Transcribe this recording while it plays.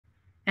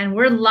And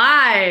we're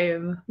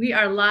live. We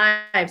are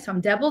live. So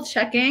I'm double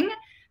checking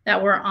that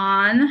we're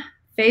on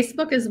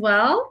Facebook as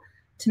well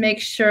to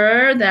make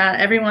sure that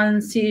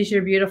everyone sees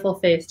your beautiful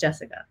face,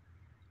 Jessica.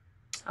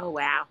 Oh,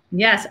 wow.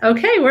 Yes.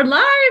 Okay. We're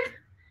live.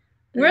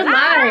 We're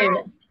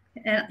live.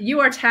 And you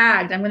are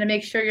tagged. I'm going to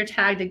make sure you're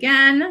tagged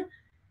again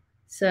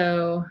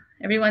so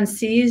everyone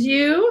sees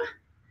you.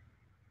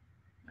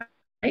 All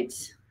right.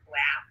 Wow.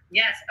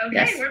 Yes. Okay.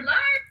 Yes. We're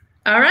live.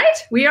 All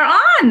right. We are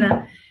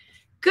on.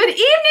 Good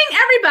evening,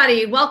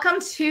 everybody. Welcome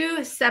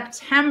to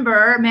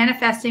September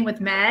Manifesting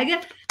with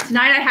Meg.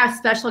 Tonight I have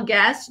special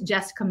guest,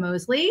 Jessica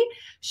Mosley.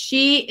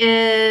 She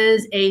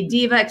is a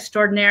diva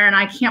extraordinaire, and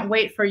I can't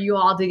wait for you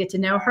all to get to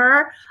know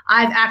her.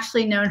 I've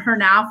actually known her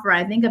now for,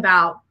 I think,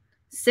 about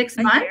 6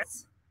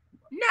 months.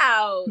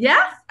 No.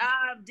 Yeah?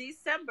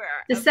 December.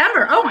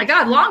 December. Oh, my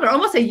God. Longer.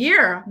 Almost a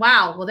year.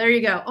 Wow. Well, there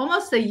you go.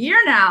 Almost a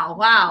year now.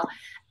 Wow.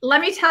 Let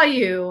me tell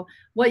you,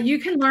 what you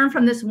can learn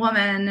from this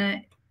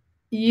woman,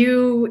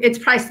 it's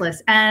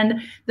priceless.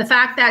 And the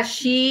fact that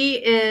she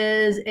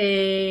is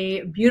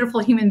a beautiful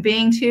human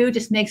being too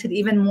just makes it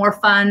even more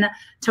fun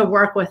to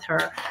work with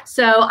her.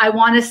 So I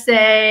want to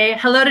say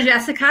hello to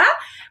Jessica.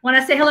 Want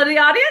to say hello to the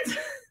audience?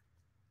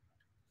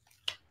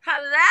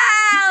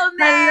 Hello,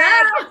 Meg.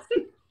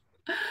 Hello.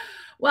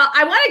 Well,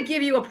 I want to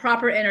give you a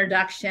proper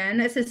introduction.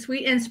 This is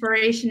Sweet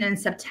Inspiration in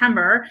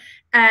September,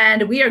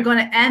 and we are going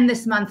to end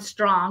this month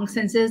strong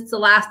since it's the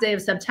last day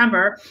of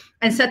September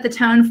and set the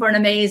tone for an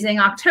amazing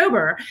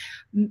October.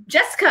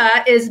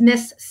 Jessica is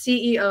Miss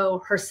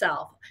CEO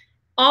herself.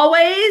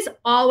 Always,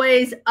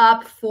 always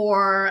up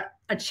for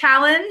a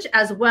challenge,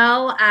 as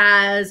well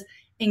as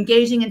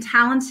engaging in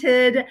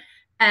talented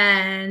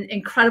and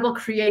incredible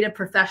creative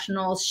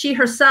professionals. She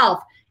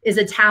herself is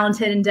a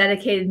talented and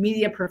dedicated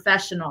media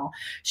professional.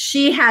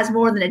 She has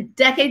more than a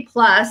decade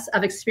plus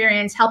of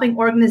experience helping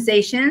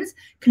organizations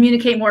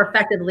communicate more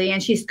effectively,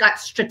 and she's got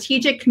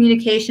strategic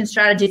communication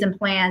strategies and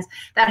plans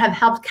that have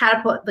helped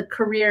catapult the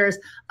careers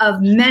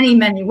of many,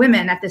 many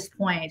women at this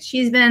point.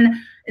 She's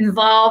been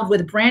involved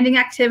with branding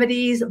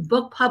activities,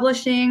 book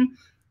publishing.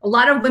 A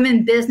lot of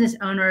women business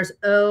owners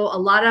owe a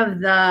lot of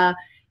the,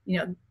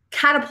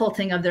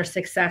 catapulting of their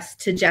success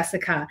to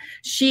Jessica.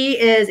 She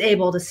is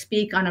able to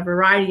speak on a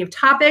variety of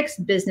topics,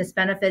 business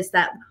benefits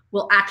that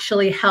will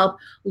actually help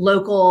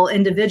local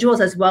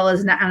individuals as well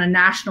as on a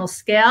national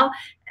scale.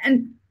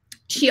 And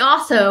she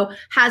also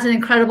has an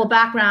incredible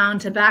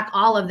background to back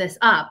all of this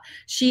up.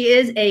 She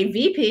is a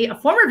VP, a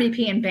former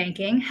VP in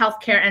banking,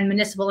 healthcare, and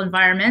municipal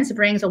environments,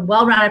 brings a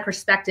well-rounded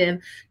perspective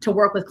to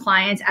work with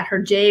clients at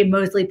her J.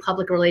 Mosley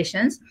Public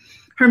Relations.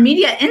 Her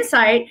media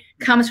insight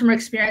comes from her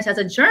experience as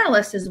a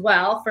journalist as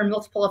well for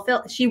multiple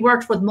affiliates. She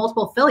worked with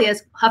multiple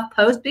affiliates,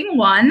 HuffPost being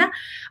one,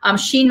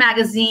 Sheen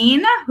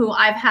Magazine, who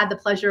I've had the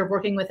pleasure of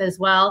working with as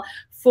well,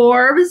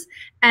 Forbes,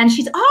 and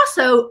she's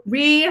also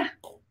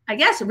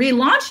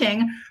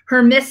relaunching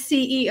her Miss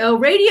CEO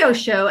radio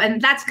show,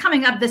 and that's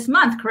coming up this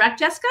month, correct,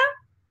 Jessica?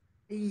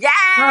 Yes.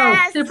 Oh,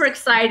 super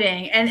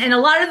exciting. And a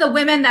lot of the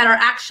women that are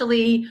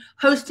actually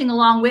hosting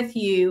along with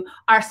you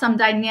are some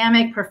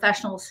dynamic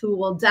professionals who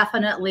will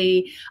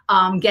definitely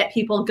get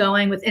people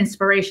going with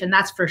inspiration.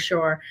 That's for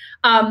sure.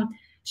 Her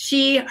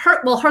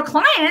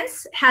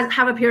clients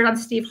have appeared on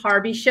Steve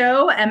Harvey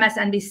Show,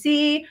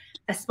 MSNBC,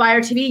 Aspire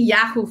TV,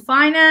 Yahoo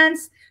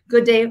Finance,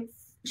 Good Day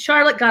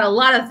Charlotte, got a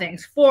lot of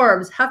things.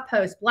 Forbes,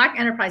 HuffPost, Black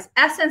Enterprise,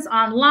 Essence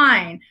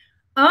Online,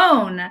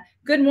 OWN,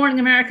 Good Morning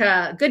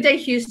America, Good Day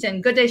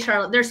Houston, Good Day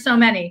Charlotte. There's so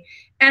many.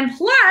 And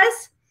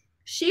plus,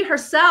 she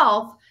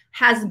herself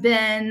has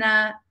been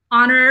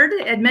honored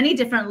at many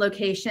different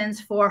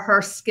locations for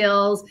her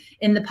skills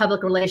in the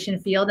public relation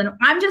field. And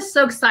I'm just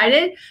so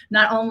excited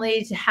not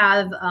only to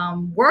have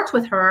worked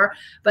with her,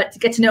 but to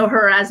get to know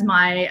her as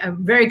a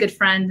very good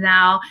friend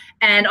now,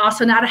 and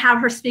also now to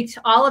have her speak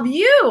to all of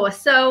you.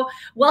 So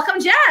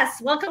welcome,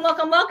 Jess. Welcome,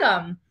 welcome,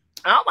 welcome.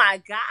 Oh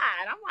my God.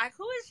 I'm like,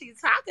 who is she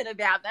talking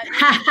about?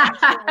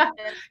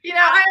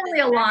 I only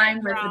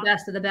align with the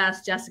best of the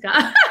best,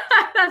 Jessica.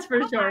 That's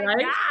for sure, right?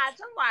 Gosh,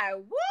 I'm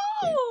like,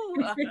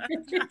 woo!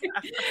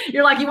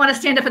 You're like, you want to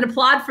stand up and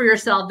applaud for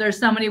yourself. There's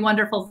so many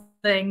wonderful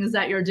things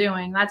that you're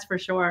doing. That's for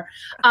sure.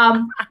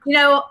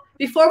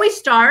 Before we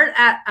start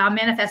at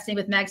Manifesting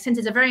with Meg, since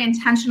it's a very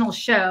intentional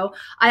show,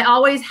 I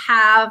always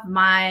have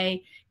my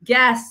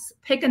guests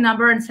pick a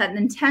number and set an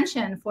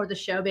intention for the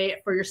show, be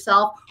it for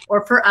yourself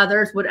or for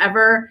others,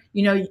 whatever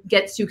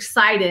gets you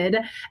excited.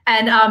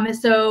 And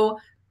so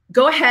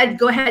go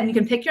ahead and you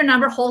can pick your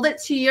number, hold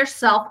it to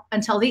yourself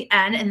until the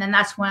end, and then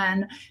that's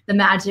when the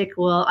magic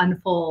will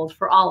unfold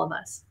for all of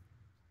us.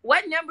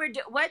 What number?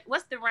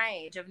 What's the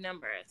range of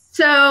numbers?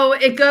 So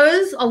it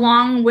goes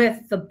along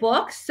with the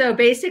book. So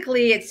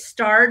basically, it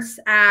starts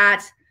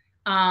at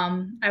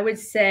I would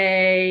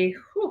say,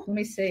 let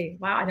me see.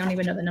 Wow, I don't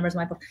even know the numbers in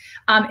my book.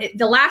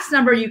 The last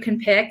number you can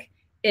pick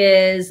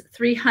is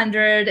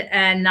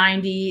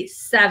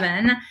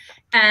 397,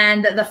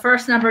 and the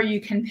first number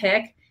you can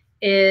pick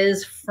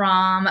is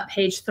from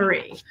page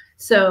 3.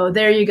 So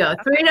there you go.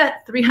 3 to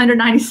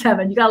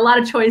 397. You got a lot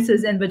of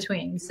choices in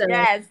between. So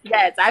yes,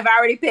 I've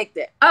already picked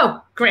it.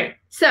 Oh, great.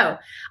 So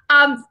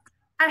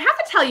I have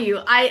to tell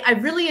you, I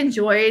really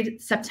enjoyed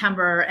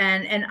September,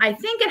 and I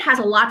think it has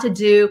a lot to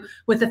do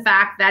with the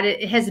fact that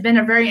it has been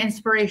a very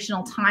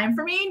inspirational time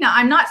for me. Now,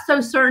 I'm not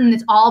so certain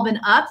it's all been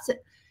ups.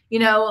 You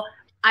know,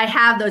 I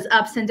have those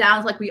ups and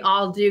downs like we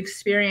all do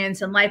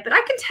experience in life, but I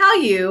can tell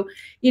you,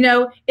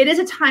 it is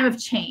a time of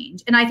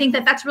change. And I think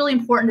that that's really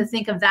important to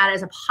think of that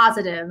as a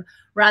positive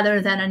rather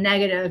than a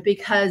negative,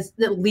 because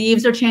the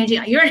leaves are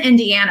changing. You're in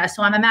Indiana,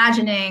 so I'm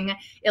imagining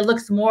it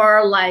looks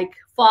more like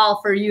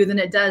fall for you than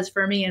it does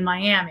for me in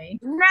Miami.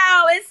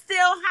 No, it's still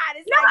hot.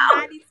 It's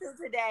like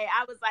 92 today.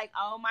 I was like,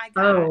 oh my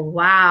God. Oh,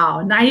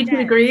 wow. 92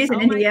 degrees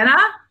in Indiana?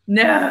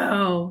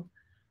 No.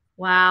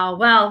 Wow.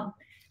 Well,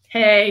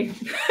 hey,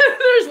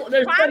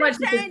 there's so much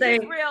to say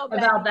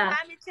about that.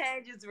 Climate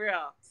change is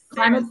real.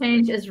 Climate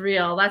change is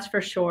real. That's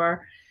for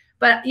sure.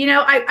 But,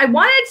 I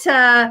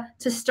wanted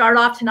to start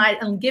off tonight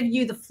and give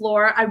you the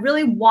floor. I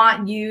really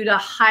want you to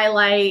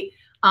highlight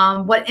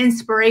what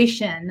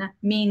inspiration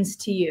means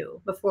to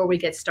you before we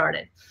get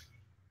started.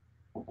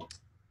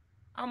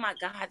 Oh my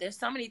God, there's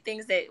so many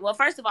things well,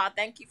 first of all,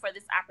 thank you for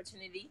this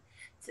opportunity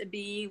to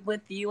be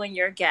with you and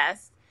your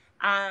guests.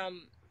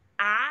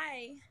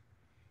 I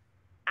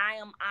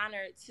am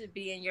honored to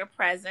be in your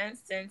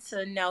presence and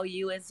to know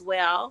you as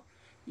well.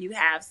 You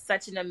have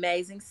such an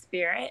amazing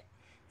spirit.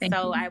 Thank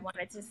you. I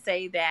wanted to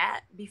say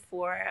that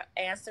before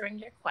answering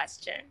your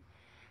question.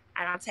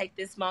 I don't take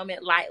this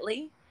moment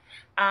lightly.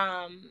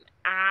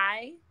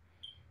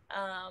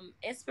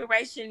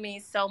 Inspiration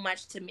means so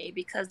much to me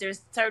because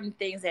there's certain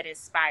things that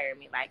inspire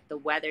me, like the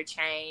weather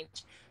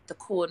change, the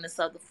coolness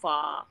of the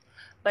fall.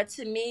 But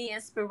to me,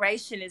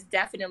 inspiration is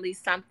definitely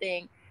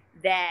something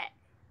that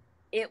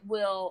it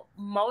will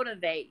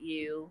motivate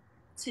you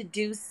to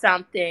do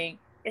something,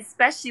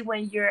 especially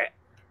when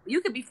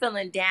you could be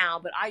feeling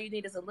down, but all you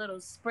need is a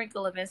little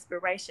sprinkle of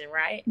inspiration,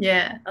 right?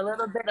 Yeah. A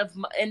little bit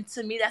and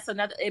to me, that's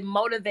it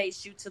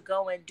motivates you to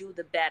go and do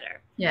the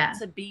better. Yeah.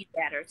 To be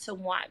better, to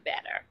want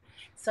better.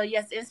 So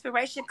yes,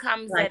 inspiration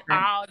comes at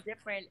all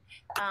different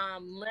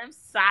lengths,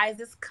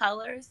 sizes,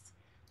 colors,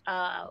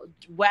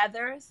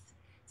 weathers.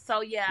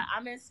 So yeah,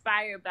 I'm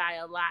inspired by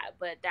a lot,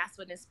 but that's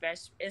what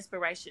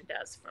inspiration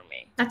does for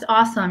me. That's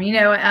awesome.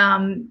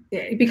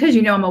 Because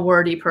I'm a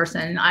wordy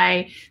person.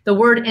 The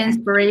word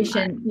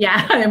inspiration.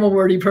 Yeah, I am a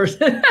wordy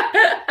person.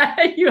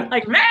 You're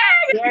like, man,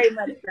 very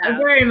much so.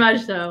 Very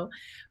much so.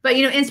 But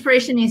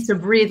inspiration means to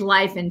breathe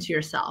life into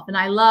yourself, and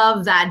I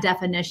love that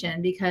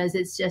definition because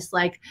it's just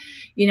like,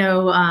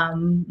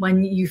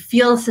 when you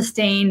feel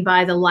sustained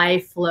by the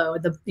life flow,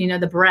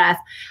 the breath,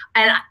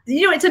 and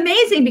it's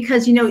amazing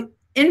because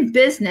in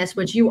business,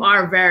 which you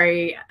are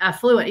very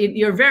fluent,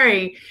 you're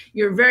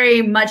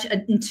very much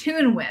in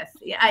tune with.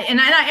 And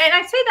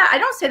I say that, I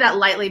don't say that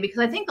lightly, because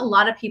I think a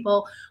lot of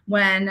people,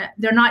 when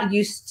they're not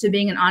used to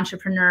being an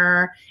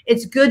entrepreneur,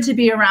 it's good to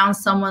be around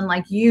someone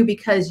like you,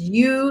 because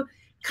you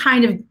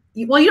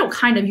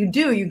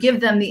you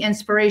give them the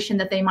inspiration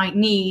that they might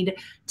need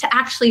to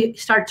actually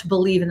start to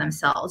believe in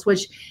themselves,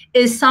 which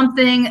is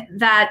something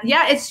that,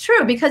 it's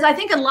true, because I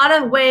think in a lot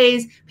of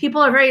ways people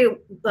are very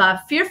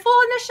fearful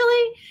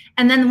initially.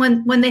 And then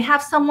when they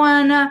have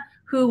someone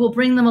who will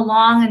bring them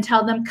along and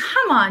tell them,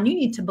 come on, you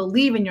need to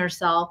believe in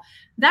yourself,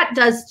 that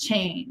does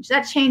change.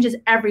 That changes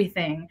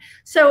everything.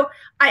 So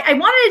I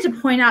wanted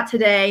to point out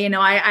today,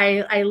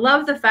 I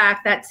love the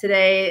fact that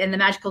today in the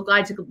Magical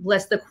Guide to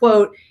Bliss, the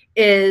quote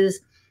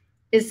is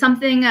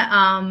something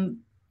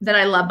that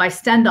I love by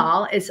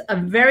Stendhal. Is a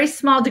very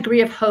small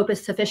degree of hope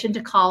is sufficient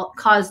to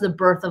cause the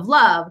birth of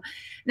love.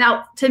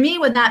 Now, to me,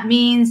 what that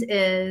means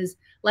is,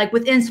 like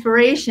with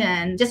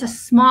inspiration, just a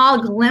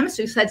small glimpse,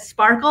 you said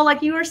sparkle,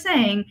 like you were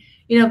saying,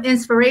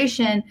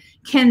 inspiration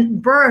can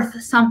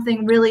birth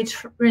something really,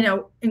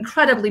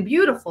 incredibly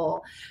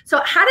beautiful.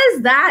 So how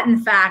does that, in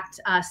fact,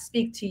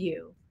 speak to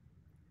you?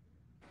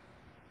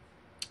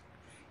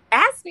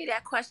 Ask me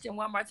that question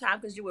one more time,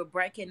 because you were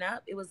breaking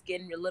up. It was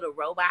getting a little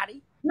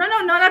robot-y. No,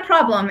 not a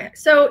problem.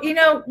 So,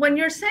 when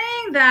you're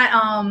saying that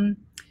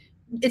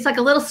it's like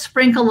a little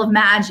sprinkle of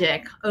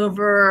magic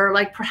over,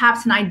 like,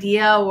 perhaps an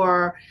idea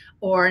or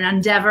an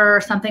endeavor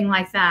or something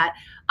like that,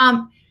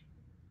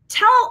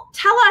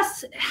 tell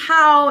us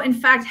how, in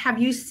fact,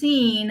 have you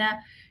seen,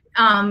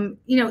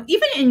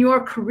 even in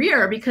your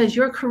career, because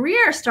your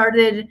career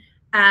started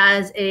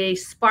as a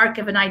spark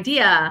of an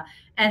idea,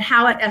 and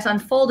how it has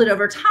unfolded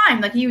over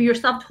time. Like you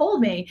yourself told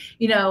me,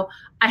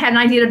 I had an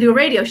idea to do a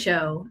radio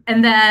show,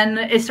 and then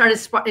it started,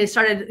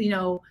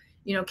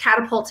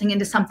 catapulting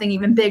into something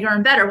even bigger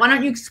and better. Why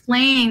don't you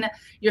explain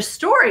your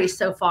story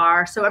so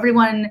far, so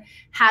everyone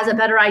has a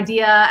better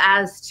idea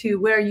as to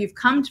where you've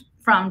come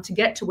from to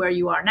get to where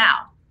you are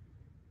now?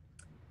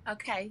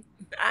 Okay,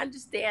 I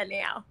understand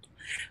now.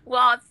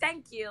 Well,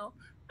 thank you.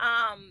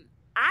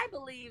 I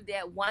believe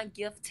that one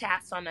gift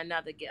taps on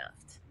another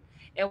gift.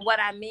 And what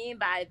I mean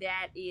by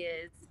that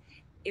is,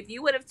 if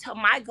you would have told,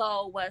 my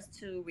goal was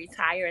to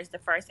retire as the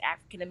first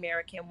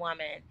African-American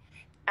woman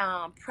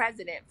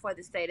president for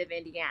the state of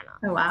Indiana.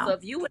 Oh, wow. So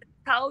if you would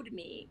have told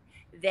me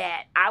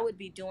that I would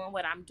be doing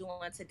what I'm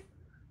doing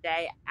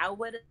today, I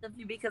would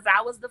have, because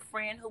I was the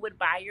friend who would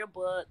buy your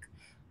book,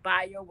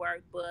 buy your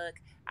workbook.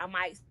 I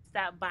might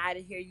stop by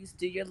to hear you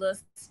do your little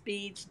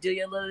speech, do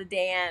your little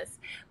dance,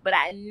 but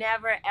I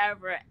never,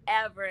 ever,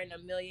 ever in a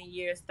million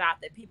years thought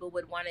that people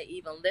would want to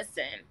even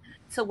listen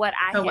to what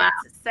I had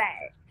to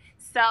say.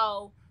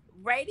 So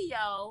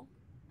radio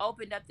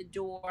opened up the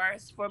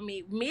doors for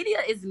me. Media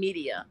is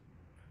media,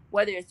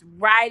 whether it's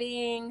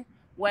writing,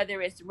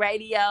 whether it's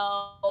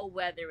radio,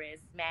 whether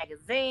it's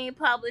magazine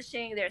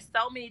publishing. There's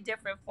so many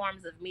different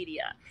forms of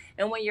media.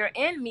 And when you're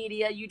in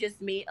media, you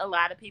just meet a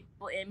lot of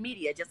people in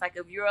media. Just like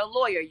if you're a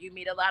lawyer, you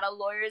meet a lot of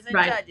lawyers and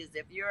judges.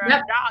 If you're a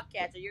dog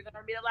catcher, you're going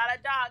to meet a lot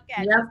of dog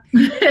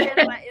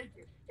catchers.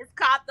 It's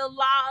called the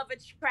law of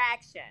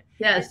attraction.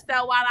 Yes. And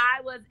so while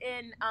I was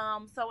in,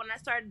 so when I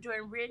started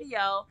doing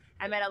radio,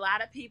 I met a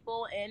lot of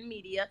people in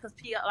media, because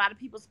a lot of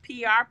people's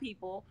PR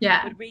people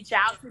would reach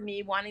out to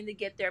me wanting to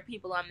get their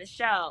people on the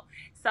show.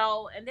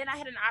 So, and then I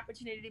had an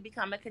opportunity to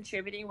become a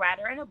contributing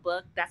writer in a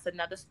book. That's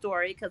another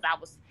story, because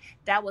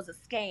that was a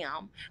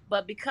scam.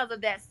 But because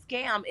of that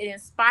scam, it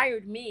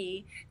inspired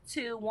me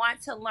to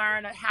want to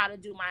learn how to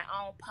do my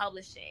own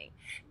publishing.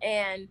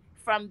 And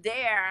from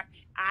there,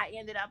 I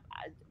ended up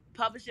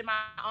publishing my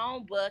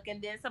own book,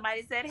 and then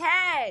somebody said,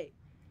 hey,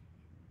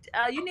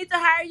 you need to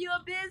hire you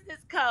a business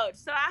coach.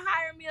 So I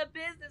hired me a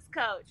business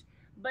coach.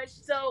 But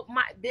so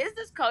my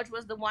business coach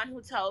was the one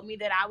who told me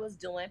that I was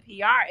doing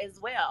PR as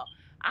well.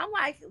 I'm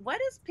like, what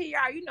is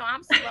PR? You know,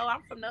 I'm slow.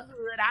 I'm from the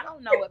hood. I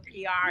don't know what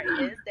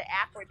PR is, the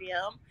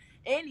acronym.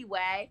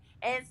 Anyway,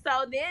 and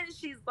so then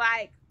she's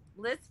like,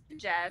 listen,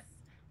 Jess,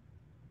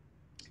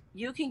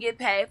 you can get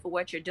paid for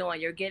what you're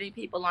doing. You're getting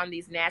people on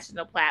these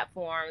national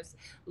platforms,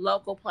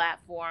 local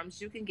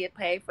platforms. You can get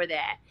paid for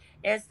that.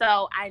 And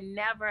so I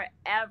never,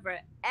 ever,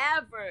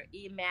 ever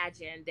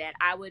imagined that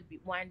I would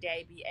one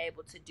day be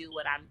able to do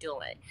what I'm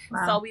doing.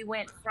 Wow. So we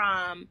went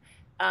from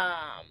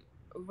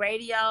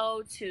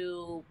radio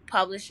to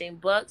publishing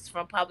books,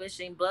 from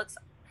publishing books,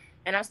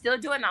 and I'm still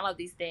doing all of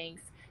these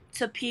things,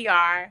 to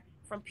PR.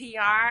 From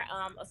PR,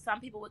 some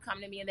people would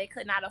come to me and they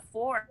could not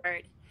afford,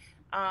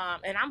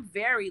 and I'm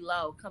very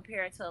low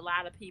compared to a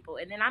lot of people.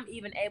 And then I'm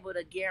even able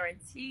to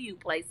guarantee you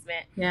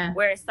placement,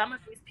 whereas some of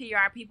these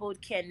PR people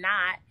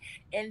cannot.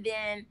 And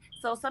then,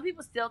 so some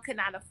people still could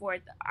not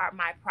afford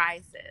my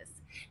prices.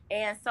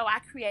 And so I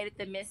created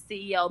the Miss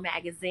CEO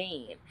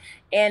magazine,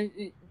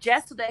 and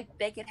just so that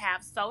they could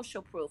have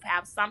social proof,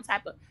 have some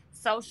type of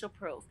social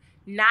proof,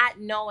 not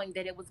knowing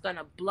that it was going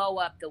to blow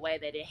up the way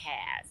that it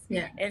has.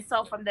 And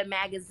so from the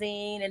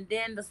magazine, and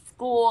then the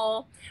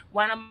school,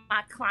 one of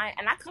my clients,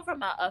 and I come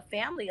from a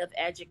family of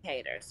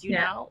educators, you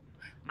know.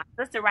 My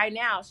sister right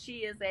now, she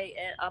is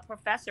a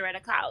professor at a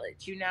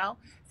college, you know.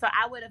 So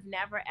I would have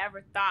never,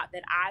 ever thought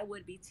that I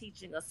would be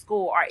teaching a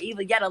school, or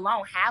even yet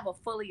alone have a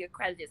fully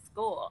accredited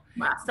school.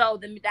 Wow. So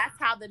that's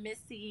how the Miss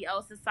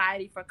CEO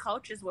Society for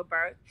Coaches were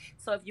birthed.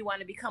 So if you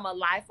want to become a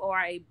life or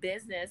a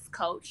business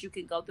coach, you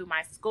can go through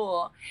my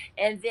school.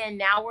 And then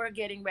now we're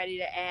getting ready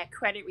to add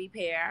credit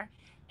repair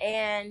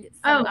and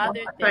some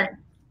other things.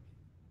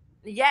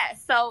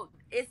 So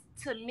it's,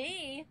 to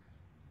me,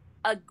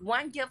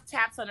 one gift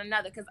taps on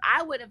another, because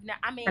I would have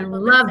I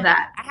love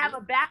that. I have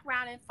a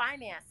background in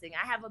financing.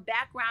 I have a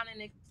background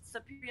in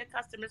superior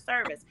customer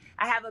service.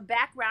 I have a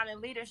background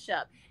in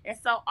leadership. And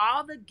so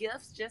all the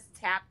gifts just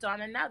tapped on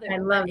another. I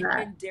love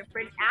that. In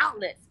different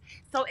outlets.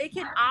 So it's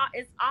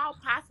all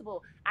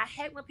possible. I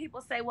hate when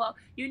people say, well,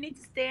 you need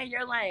to stay in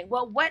your lane.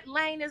 Well, what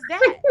lane is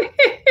that?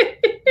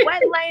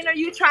 What lane are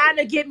you trying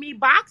to get me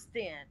boxed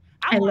in?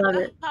 I want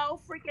the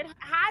whole freaking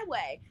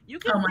highway. You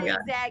can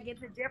zigzag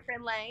into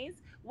different lanes.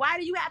 Why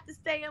do you have to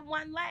stay in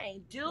one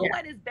lane? Do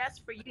what is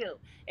best for you.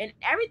 And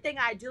everything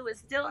I do is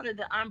still under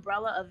the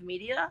umbrella of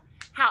media.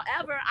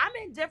 However, I'm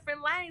in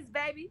different lanes,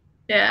 baby.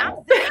 I'm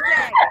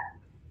zigzagging.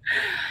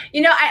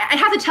 You know, I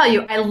have to tell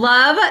you, I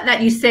love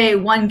that you say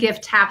one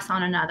gift taps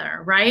on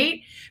another,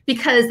 right?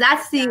 Because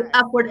that's the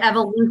upward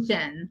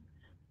evolution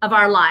of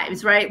our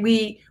lives, right?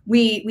 We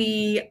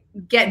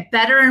get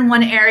better in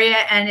one area,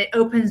 and it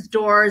opens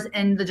doors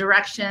in the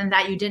direction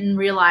that you didn't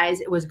realize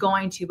it was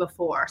going to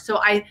before. So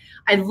I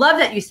love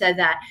that you said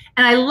that.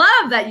 And I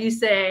love that you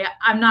say,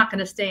 I'm not going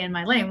to stay in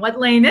my lane. What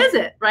lane is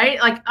it, right?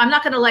 Like, I'm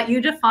not going to let you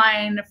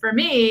define for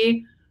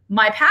me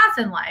my path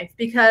in life,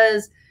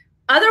 because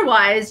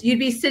otherwise you'd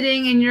be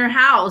sitting in your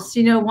house,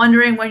 you know,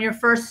 wondering when your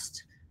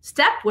first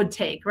step would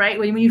take, right?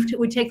 When you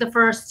would take the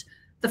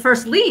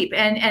first leap,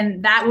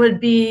 and that would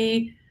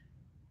be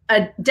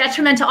a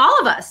detriment to all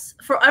of us,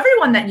 for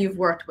everyone that you've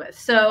worked with.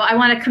 So I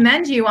want to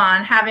commend you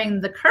on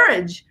having the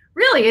courage.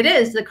 Really, it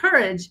is the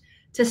courage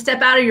to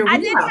step out of your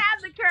wheelhouse. I didn't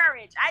have the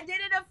courage. I did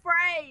it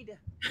afraid.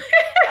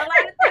 A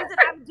lot of things that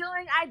I'm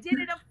doing, I did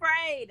it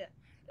afraid.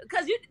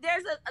 Because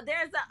there's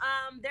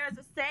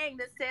a saying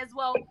that says,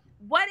 well,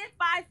 what if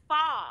I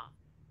fall?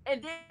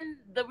 And then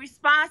the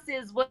response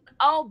is, well,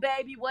 oh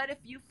baby, what if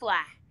you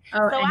fly?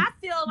 Oh, So I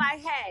feel like,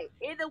 hey,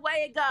 either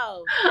way it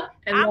goes,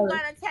 I'm going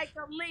to take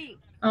a leap.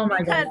 Oh my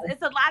because God.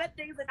 it's a lot of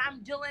things that I'm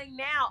doing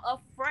now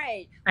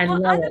afraid. I Well,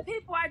 love other it.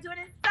 people are doing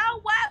it.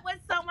 So what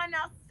someone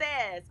else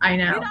says? I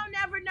know. You don't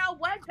never know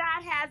what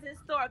God has in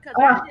store. Because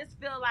I just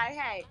feel like,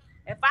 hey,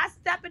 if I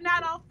stepping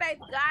out on faith,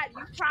 God,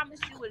 you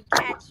promised you would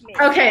catch me.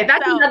 Okay,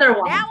 that's another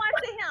one. Now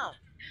unto him.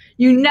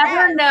 You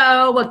never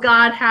know what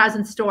God has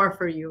in store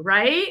for you,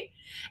 right?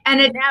 And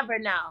you never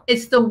know.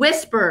 It's the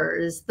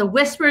whispers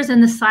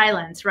in the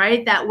silence,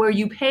 right? That where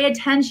you pay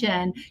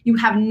attention, you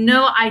have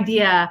no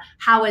idea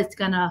how it's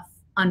going to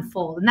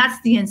unfold. And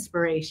that's the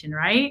inspiration,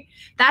 right?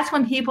 That's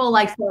when people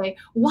like say,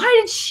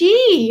 why did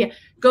she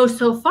go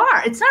so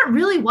far? It's not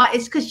really why,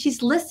 it's because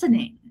she's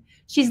listening.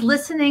 She's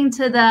listening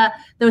to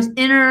those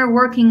inner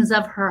workings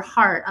of her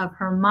heart, of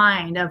her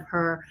mind, of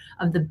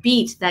the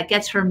beat that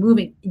gets her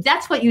moving.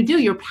 That's what you do.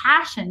 Your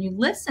passion, you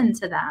listen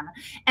to them.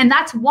 And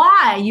that's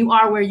why you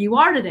are where you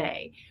are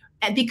today,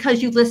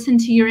 because you listen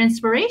to your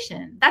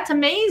inspiration. That's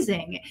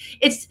amazing.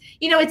 It's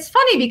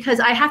funny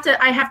because I have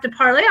to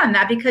parlay on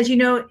that because,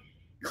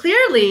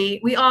 clearly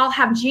we all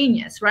have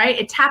genius, right?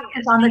 It taps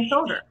us on the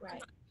shoulder.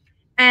 Right.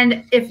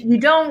 And if you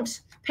don't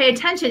pay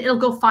attention, it'll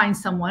go find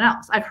someone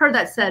else. I've heard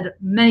that said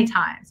many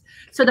times.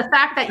 So the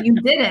fact that you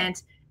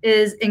didn't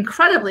is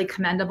incredibly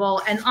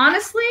commendable. And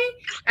honestly,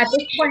 at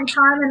this point in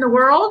time in the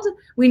world,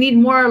 we need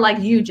more like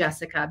you,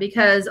 Jessica,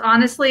 because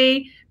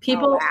honestly,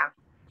 people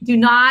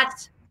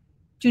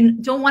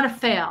don't want to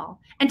fail.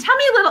 And tell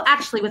me a little,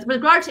 actually, with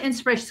regard to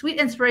inspiration, sweet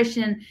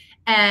inspiration,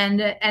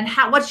 and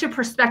what's your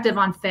perspective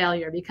on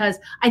failure? Because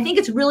I think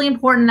it's really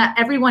important that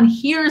everyone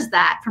hears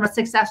that from a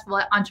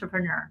successful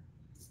entrepreneur.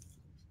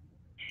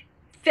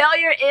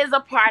 Failure is a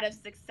part of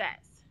success.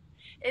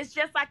 It's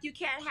just like you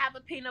can't have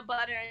a peanut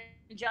butter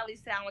and jelly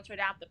sandwich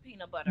without the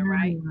peanut butter,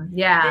 right?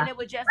 Yeah. Then it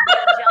would just be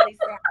a jelly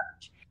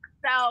sandwich.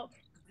 So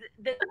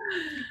the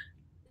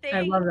thing,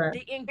 I love that.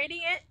 the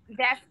ingredient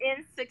that's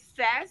in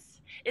success,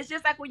 it's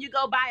just like when you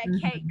go buy a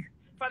cake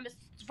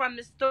from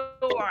the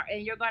store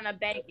and you're gonna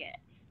bake it.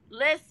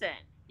 Listen,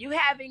 you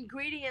have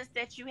ingredients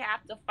that you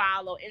have to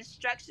follow,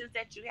 instructions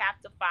that you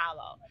have to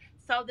follow.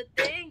 So the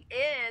thing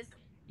is,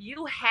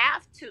 you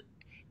have to.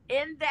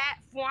 In that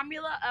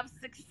formula of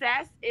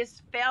success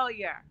is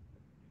failure.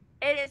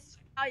 It is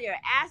failure.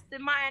 Ask the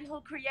man who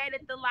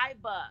created the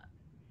light bulb.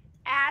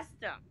 Ask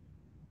them.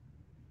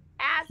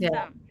 Ask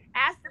them.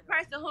 Ask the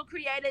person who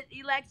created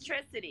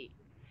electricity.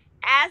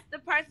 Ask the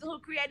person who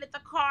created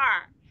the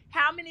car.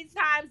 How many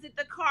times did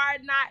the car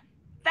not?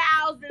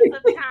 Thousands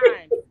of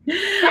times.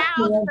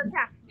 Thousands of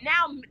times.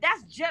 Now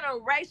that's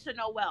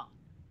generational wealth.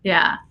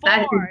 Yeah.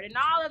 Ford and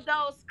all of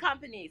those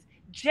companies.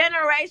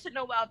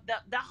 Generational wealth,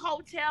 the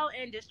hotel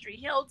industry,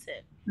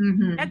 Hilton.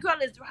 That girl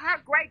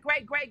her great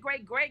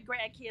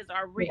grandkids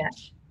are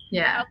rich.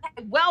 Yeah.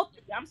 Okay, wealthy.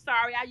 I'm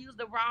sorry, I used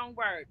the wrong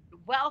word.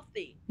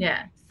 Wealthy.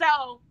 Yeah.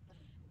 So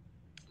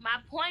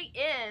my point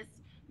is,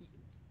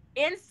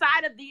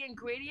 inside of the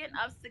ingredient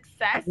of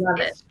success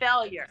is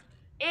failure.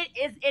 It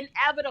is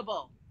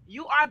inevitable.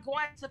 You are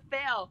going to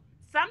fail,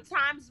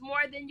 sometimes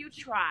more than you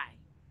try.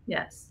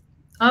 Yes.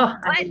 Oh,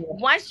 but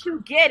once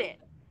you get it.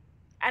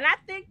 And I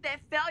think that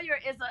failure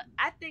is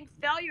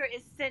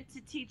sent to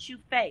teach you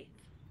faith.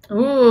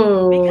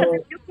 Ooh. Because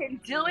if you can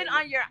do it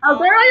on your own. Oh,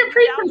 girl, you're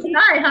preaching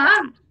tonight,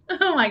 huh?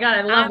 Oh my God,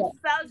 I love it.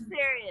 I'm so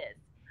serious.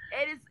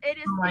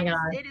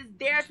 It is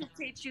there to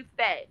teach you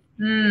faith.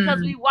 Mm. Because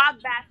we walk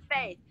by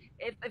faith.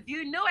 If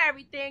you knew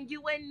everything,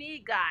 you wouldn't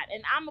need God.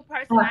 And I'm a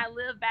person, I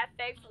live by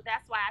faith, so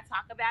that's why I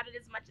talk about it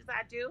as much as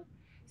I do.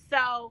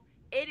 So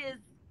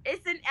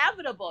it's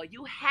inevitable.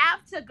 You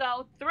have to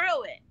go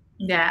through it.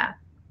 Yeah.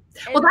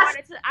 I would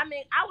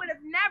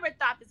have never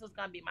thought this was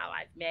going to be my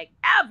life, Meg,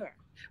 ever.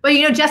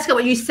 Well, Jessica,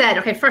 what you said,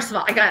 okay, first of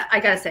all, I got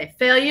to say,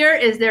 failure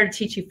is there to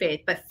teach you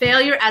faith, but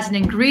failure as an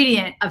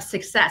ingredient of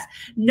success.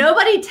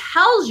 Nobody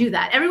tells you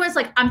that. Everyone's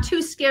like, I'm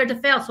too scared to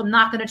fail, so I'm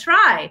not going to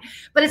try.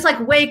 But it's like,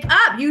 wake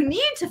up. You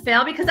need to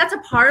fail because that's a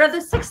part of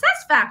the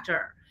success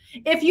factor.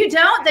 If you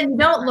don't, then you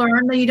don't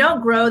learn, then you don't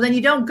grow, then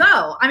you don't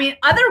go. I mean,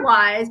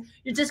 otherwise,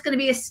 you're just going to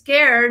be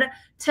scared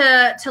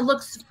to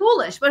look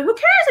foolish. But who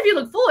cares if you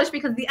look foolish?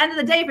 Because at the end of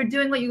the day, if you're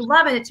doing what you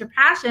love and it's your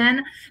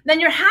passion, then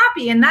you're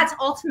happy. And that's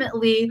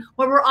ultimately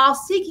what we're all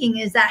seeking,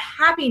 is that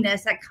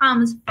happiness that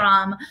comes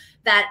from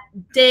that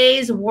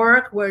day's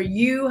work where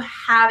you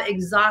have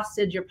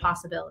exhausted your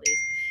possibilities.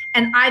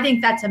 And I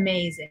think that's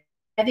amazing.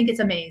 I think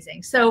it's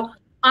amazing. So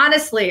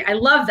honestly, I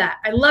love that.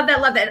 I love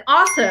that. And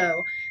also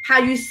how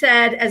you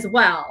said as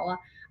well,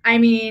 I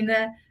mean,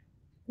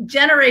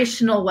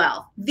 generational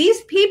wealth.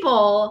 These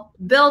people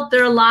built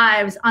their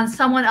lives on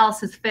someone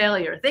else's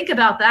failure. Think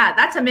about that.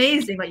 That's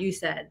amazing what you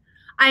said.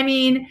 I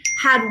mean,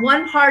 had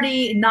one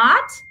party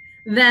not,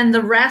 then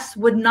the rest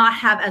would not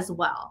have as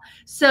well.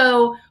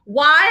 So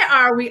why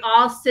are we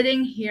all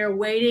sitting here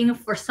waiting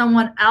for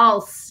someone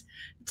else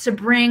to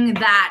bring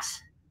that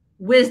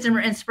wisdom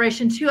or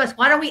inspiration to us,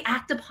 why don't we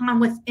act upon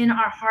what's in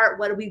our heart?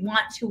 What do we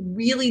want to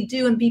really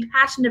do and be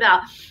passionate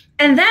about?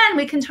 And then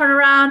we can turn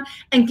around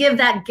and give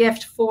that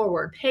gift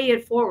forward, pay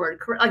it forward,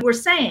 like we're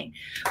saying.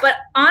 But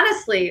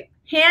honestly,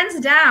 hands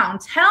down,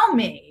 tell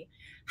me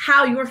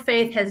how your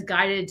faith has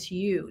guided to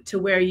you to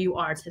where you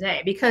are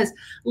today. Because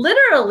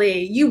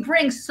literally, you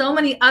bring so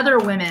many other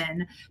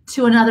women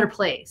to another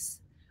place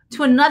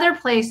when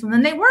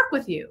they work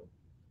with you.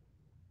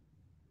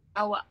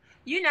 Oh, well,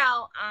 you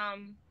know,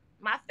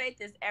 my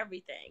faith is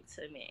everything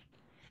to me.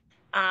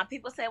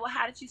 People say, well,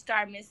 how did you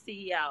start Miss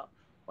CEO?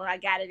 Well, I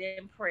got it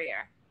in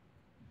prayer.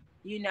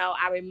 You know,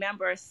 I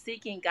remember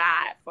seeking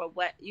God for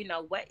what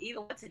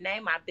to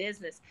name my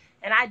business.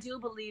 And I do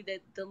believe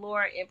that the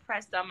Lord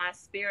impressed on my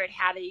spirit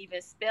how to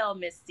even spell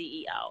Miss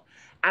CEO.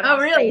 I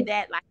don't say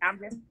that like I'm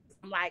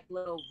like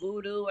little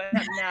voodoo or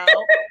something. No,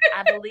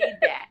 I believe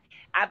that.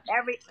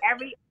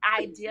 Every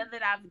idea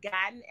that I've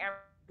gotten,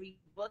 every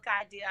book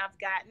idea I've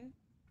gotten,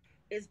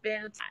 it's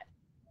been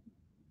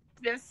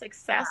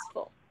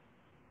successful.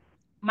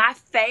 My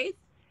faith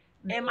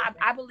and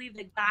I believe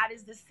that God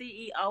is the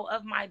CEO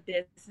of my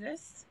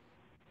business.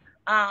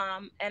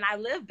 And I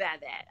live by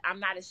that. I'm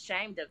not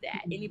ashamed of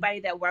that. Anybody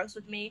that works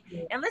with me,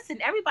 and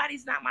listen,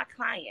 everybody's not my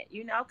client,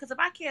 you know, because if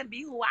I can't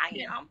be who I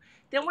am,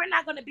 then we're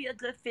not going to be a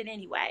good fit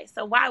anyway.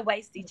 So why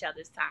waste each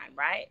other's time,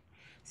 right?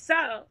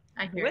 So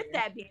with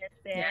that being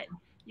said,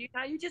 you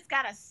know, you just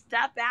got to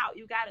step out.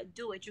 You got to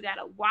do it. You got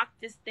to walk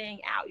this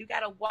thing out. You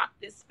got to walk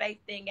this faith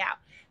thing out.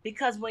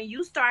 Because when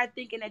you start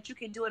thinking that you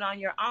can do it on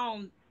your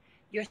own,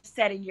 you're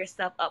setting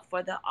yourself up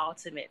for the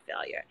ultimate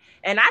failure.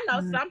 And I know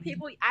some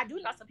people, I do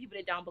know some people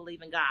that don't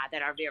believe in God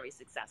that are very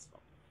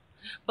successful.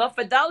 But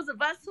for those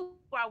of us who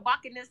are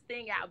walking this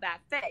thing out by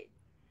faith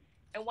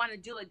and want to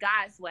do it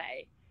God's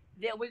way,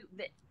 then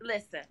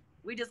listen,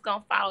 we just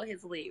going to follow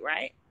his lead,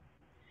 right?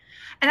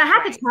 And I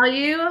have to tell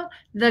you,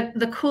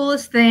 the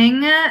coolest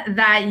thing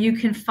that you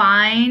can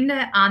find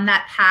on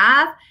that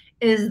path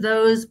is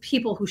those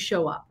people who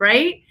show up,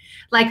 right?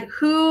 Like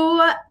who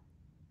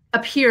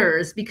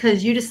appears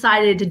because you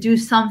decided to do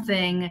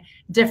something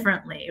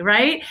differently,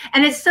 right?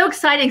 And it's so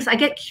exciting because I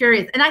get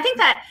curious. And I think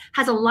that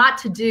has a lot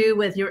to do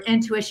with your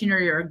intuition or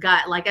your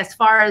gut, like as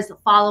far as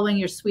following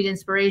your sweet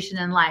inspiration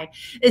in life.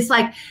 It's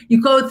like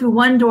you go through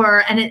one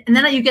door and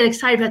then you get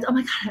excited about, oh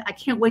my God, I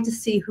can't wait to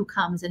see who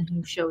comes and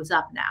who shows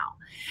up now.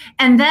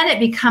 And then it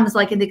becomes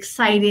like an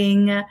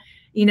exciting,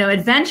 you know,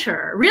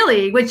 adventure,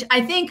 really, which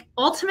I think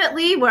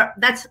ultimately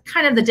that's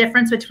kind of the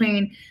difference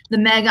between the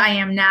Meg I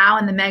am now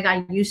and the Meg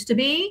I used to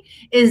be,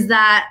 is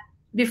that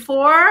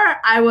before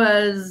I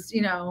was,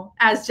 you know,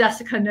 as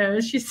Jessica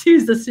knows, she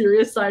sees the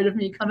serious side of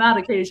me come out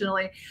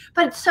occasionally,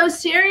 but so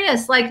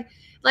serious, and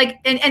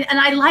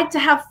I like to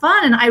have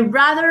fun, and I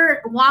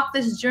rather walk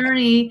this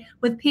journey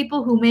with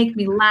people who make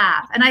me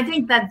laugh. And I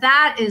think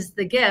that is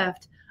the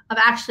gift of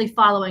actually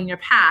following your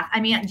path. I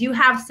mean, do you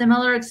have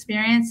similar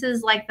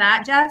experiences like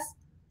that, Jess?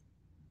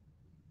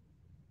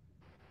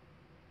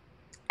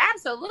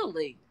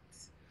 Absolutely.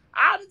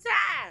 All the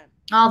time.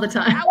 All the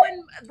time. I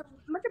wouldn't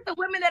look at the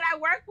women that I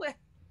work with.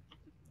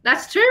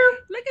 That's true.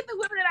 Look at the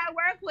women that I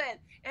work with.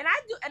 And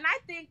I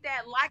think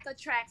that like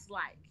attracts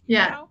like.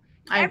 Yeah. You know?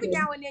 Every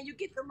now and then you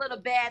get the little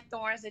bad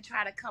thorns that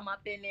try to come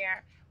up in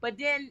there. But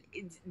then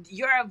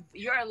your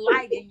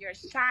light and your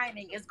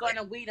shining is going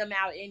to weed them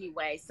out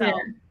anyway. So yeah,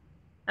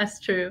 that's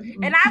true.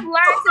 And I've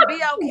learned to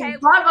be okay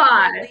with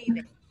people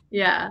leaving.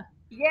 Yeah.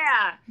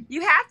 Yeah.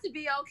 You have to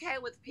be okay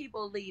with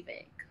people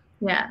leaving.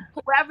 Yeah.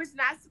 Whoever's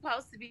not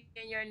supposed to be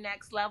in your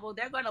next level,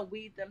 they're going to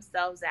weed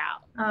themselves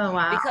out. Oh,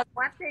 wow. Because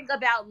one thing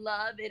about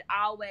love, it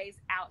always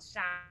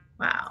outshines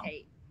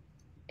hate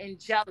and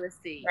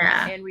jealousy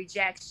and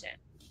rejection.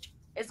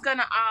 It's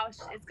gonna all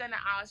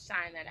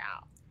shine it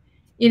out.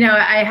 You know,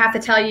 I have to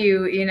tell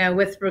you, you know,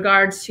 with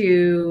regards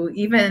to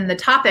even the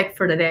topic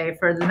for today,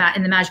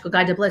 in the Magical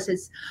Guide to Bliss,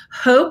 it's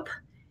hope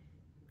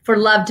for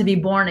love to be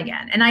born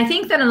again. And I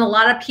think that in a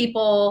lot of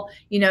people,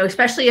 you know,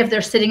 especially if they're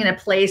sitting in a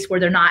place where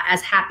they're not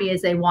as happy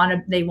as they want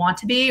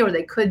to be, or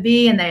they could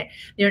be, and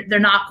they're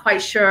not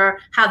quite sure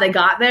how they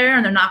got there,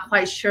 and they're not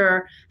quite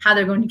sure how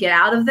they're going to get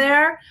out of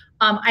there.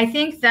 I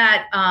think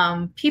that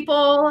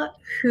people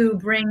who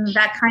bring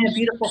that kind of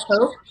beautiful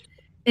hope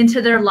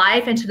into their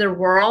life, into their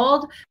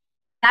world,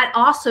 that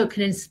also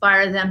can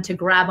inspire them to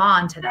grab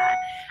on to that.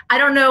 I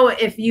don't know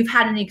if you've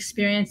had any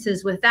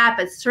experiences with that,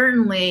 but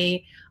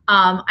certainly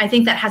I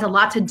think that has a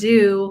lot to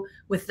do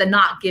with the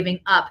not giving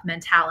up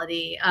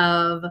mentality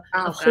of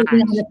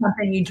holding on to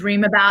something you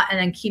dream about and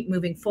then keep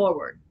moving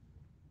forward.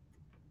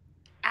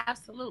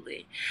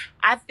 Absolutely.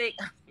 I think,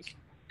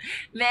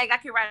 Meg, I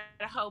could write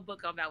a whole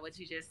book about what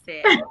you just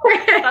said.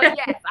 So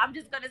yes, I'm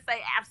just going to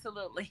say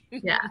absolutely.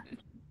 Yeah.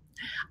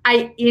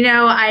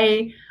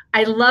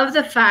 I love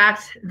the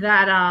fact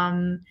that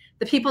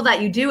the people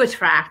that you do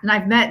attract, and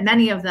I've met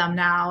many of them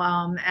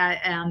now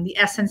at the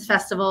Essence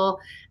Festival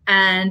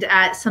and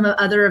at some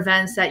other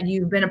events that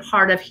you've been a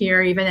part of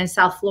here, even in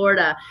South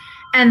Florida.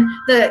 And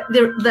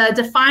the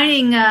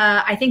defining,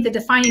 I think the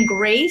defining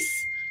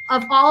grace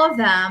of all of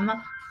them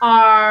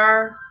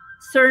are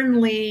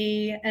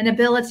certainly an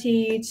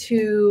ability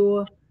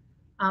to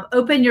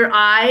open your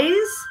eyes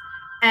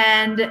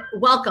and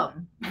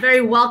welcome,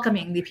 very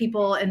welcoming the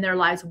people in their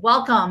lives,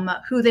 welcome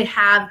who they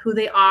have, who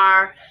they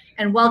are,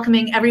 and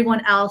welcoming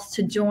everyone else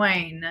to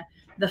join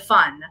the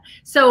fun.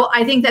 So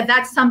I think that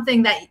that's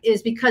something that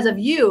is because of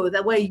you,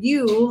 the way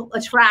you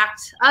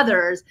attract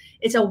others.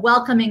 It's a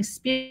welcoming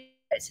spirit,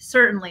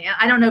 certainly.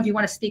 I don't know if you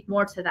want to speak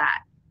more to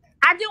that.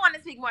 I do want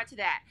to speak more to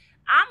that.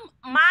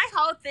 My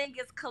whole thing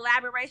is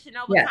collaboration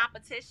over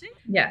competition.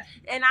 Yeah.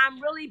 And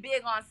I'm really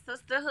big on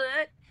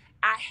sisterhood.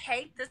 I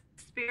hate the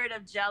spirit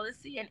of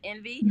jealousy and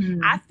envy.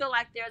 I feel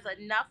like there's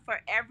enough for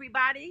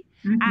everybody.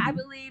 I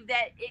believe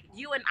that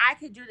you and I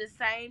could do the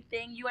same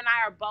thing. You and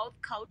I are both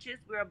coaches.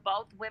 We're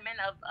both women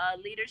of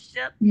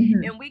leadership,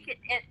 and we could.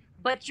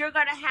 But you're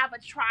going to have a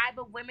tribe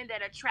of women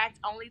that attract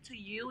only to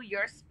you,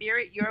 your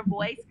spirit, your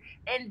voice,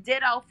 and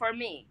ditto for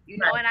me. You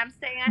know what I'm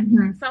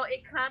saying? So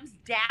it comes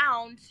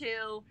down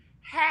to,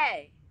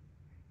 hey,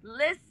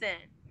 listen,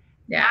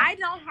 I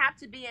don't have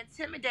to be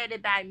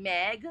intimidated by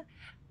Meg.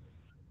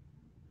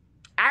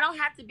 I don't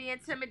have to be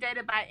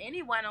intimidated by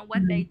anyone on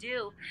what they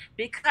do,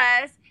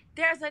 because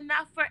there's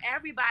enough for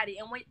everybody.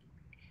 And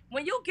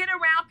when you get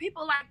around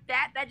people like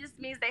that, that just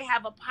means they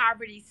have a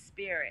poverty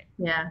spirit.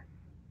 Yeah.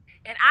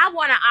 And I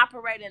want to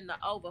operate in the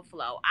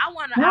overflow. I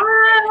want to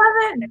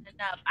operate in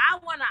enough. I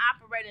want to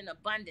operate in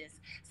abundance.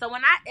 So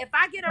if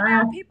I get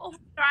around people who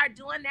start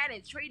doing that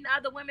and treating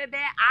other women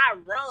bad, I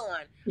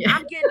run. Yeah.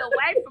 I'm getting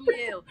away from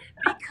you,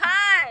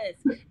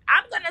 because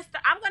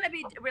I'm gonna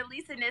be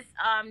releasing this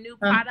new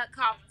product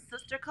called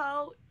Sister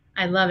Code.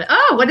 I love it.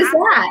 Oh, what is that?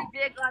 Really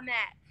big on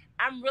that.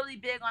 I'm really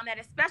big on that,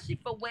 especially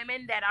for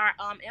women that are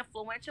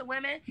influential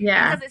women.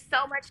 Yeah. Because it's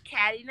so much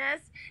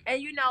cattiness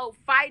and,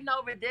 fighting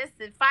over this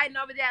and fighting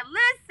over that.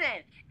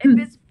 Listen, if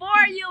it's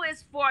for you,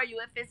 it's for you.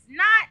 If it's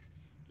not,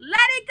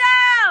 let it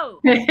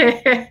go. Let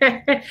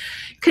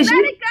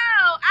it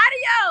go.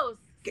 Adios.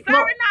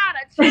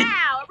 Serenata,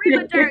 ciao,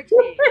 arrivederci.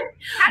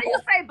 How do you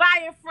say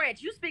bye in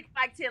French? You speak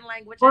like 10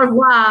 languages. Au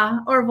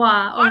revoir,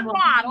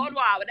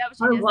 whatever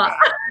she just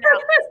said.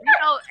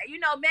 You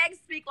know, Meg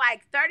speak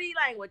like 30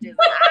 languages.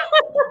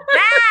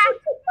 Bye.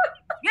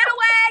 Get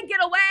away,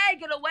 get away,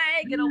 get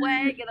away, get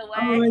away, get away.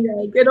 Oh my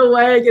God. Get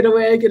away, get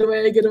away, get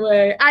away, get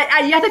away.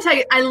 You have to tell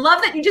you, I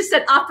love that you just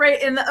said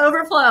operate in the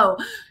overflow.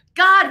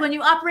 God, when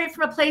you operate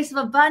from a place of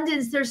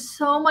abundance, there's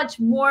so much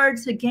more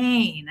to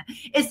gain.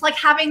 It's like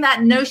having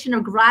that notion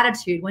of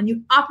gratitude. When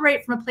you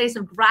operate from a place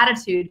of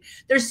gratitude,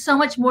 there's so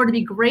much more to be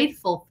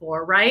grateful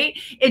for, right?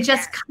 It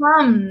just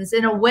comes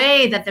in a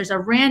way that there's a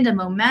random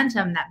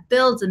momentum that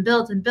builds and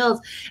builds and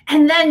builds.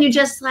 And then you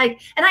just and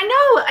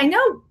I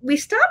know we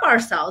stop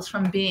ourselves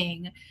from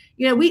being,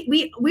 we are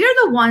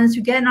the ones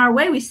who get in our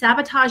way. We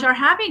sabotage our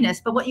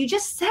happiness. But what you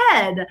just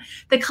said,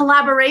 the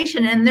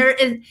collaboration, and there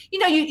is,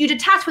 you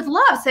detach with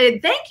love, say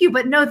thank you,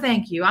 but no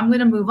thank you. I'm going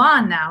to move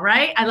on now,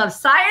 right? I love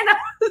sayonara.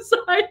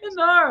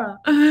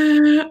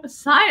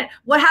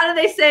 How do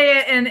they say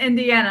it in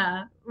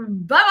Indiana?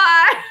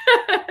 Bye-bye.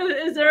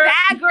 Is there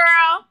bad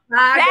girl?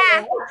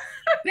 Bad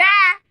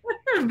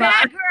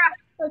girl.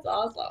 That's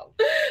awesome.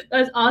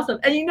 That's awesome.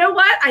 And you know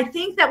what? I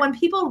think that when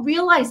people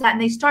realize that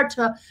and they start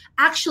to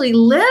actually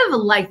live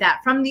like that,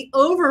 from the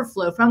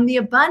overflow, from the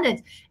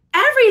abundance,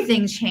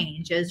 everything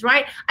changes,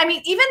 right? I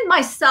mean, even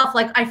myself,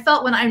 like I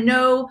felt when I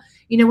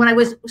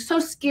was so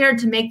scared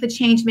to make the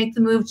change, make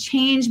the move,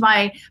 change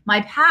my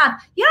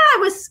path. Yeah, I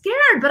was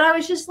scared, but I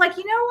was just like,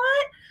 you know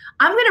what?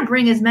 I'm going to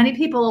bring as many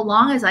people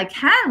along as I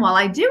can while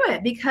I do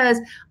it, because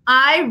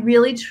I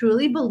really,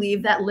 truly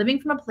believe that living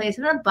from a place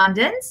of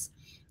abundance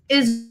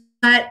is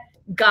what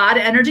God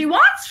energy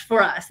wants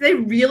for us. They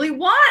really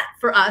want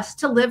for us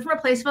to live from a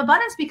place of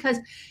abundance,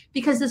 because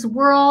this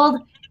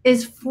world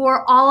is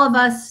for all of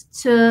us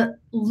to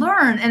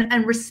learn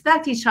and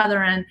respect each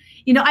other. And,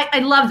 I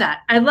love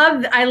that. I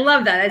love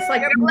that. It's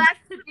like, you're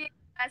blessed to be a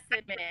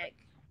blessing, Meg.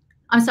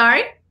 I'm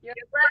sorry?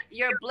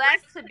 You're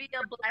blessed to be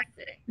a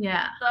blessing.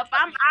 Yeah. So if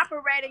I'm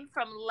operating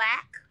from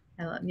lack,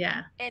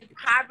 and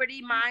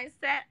poverty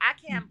mindset, I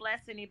can't bless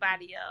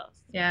anybody else.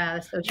 Yeah,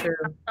 that's so true.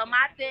 So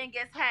my thing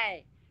is,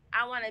 hey,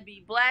 I want to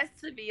be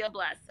blessed to be a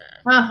blessing.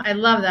 Oh, I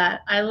love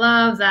that. I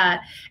love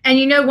that.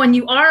 And when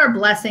you are a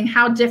blessing,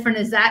 how different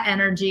is that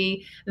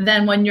energy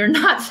than when you're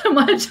not so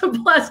much a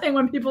blessing,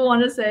 when people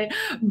want to say,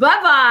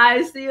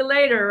 bye-bye, see you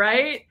later,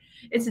 right?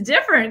 It's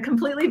different,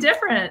 completely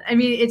different. I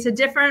mean, it's a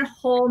different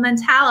whole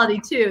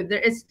mentality too.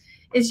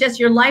 It's just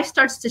your life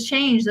starts to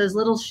change, those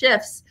little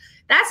shifts.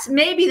 That's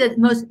maybe the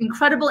most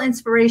incredible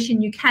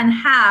inspiration you can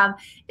have,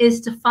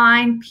 is to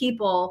find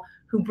people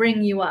who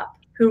bring you up,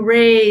 who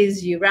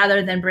raise you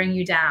rather than bring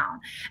you down.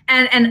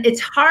 And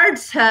it's hard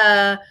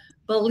to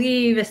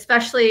believe,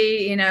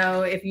 especially,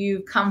 if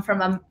you come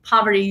from a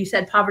poverty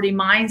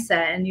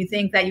mindset, and you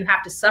think that you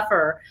have to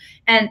suffer.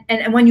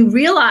 And when you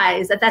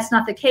realize that that's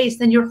not the case,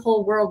 then your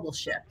whole world will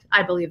shift.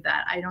 I believe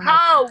that. I don't know.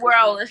 Whole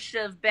world will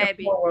shift,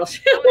 baby. Whole world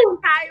shift.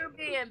 Entire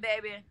being,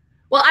 baby.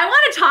 Well, I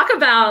want to talk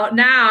about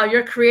now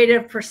your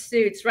creative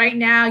pursuits. Right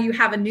now, you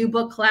have a new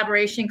book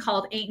collaboration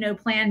called Ain't No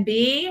Plan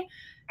B.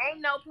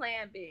 Ain't No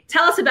Plan B.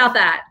 Tell us about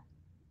that.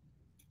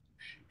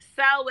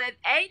 So with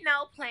Ain't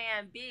No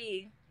Plan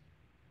B,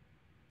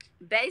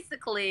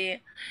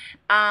 basically,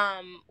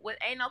 with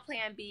Ain't No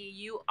Plan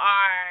B,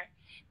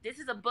 this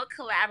is a book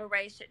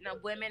collaboration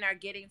of women are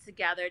getting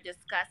together,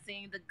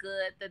 discussing the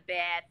good, the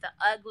bad, the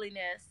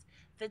ugliness,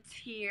 the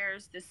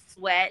tears, the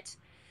sweat,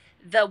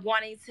 the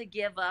wanting to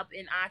give up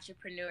in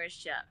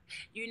entrepreneurship.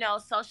 You know,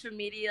 social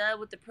media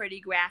with the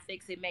pretty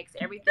graphics, it makes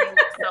everything look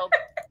so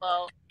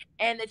beautiful.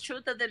 And the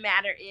truth of the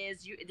matter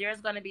is,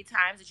 there's going to be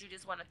times that you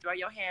just want to throw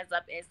your hands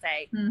up and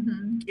say,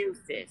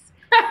 deuces,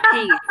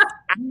 peace,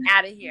 I'm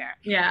out of here.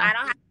 Yeah. I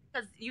don't have,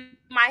 because you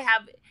might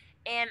have,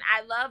 and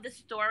I love the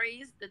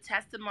stories, the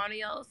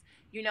testimonials.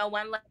 You know,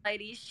 one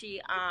lady,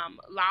 she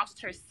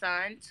lost her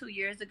son 2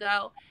 years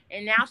ago,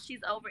 and now she's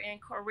over in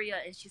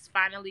Korea, and she's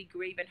finally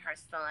grieving her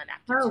son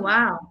after 2 years.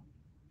 Wow.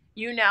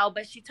 You know,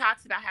 but she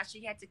talks about how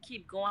she had to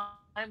keep going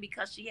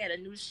because she had a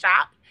new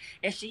shop,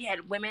 and she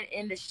had women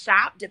in the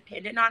shop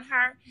depending on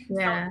her.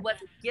 Yeah. So it was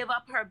to give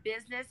up her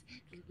business,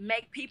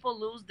 make people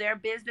lose their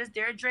business,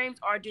 their dreams,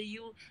 or do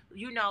you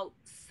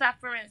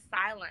suffer in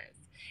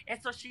silence?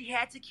 And so she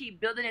had to keep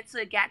building it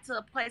till it got to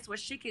a place where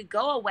she could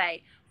go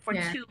away for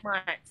 2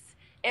 months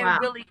and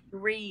really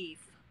grieve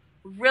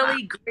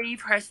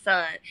her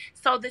son.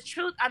 So the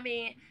truth, I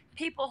mean,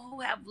 people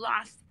who have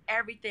lost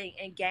everything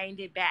and gained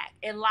it back,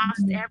 and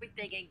lost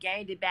everything and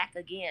gained it back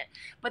again.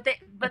 But the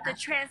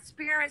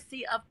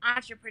transparency of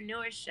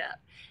entrepreneurship,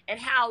 and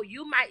how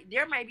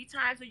there might be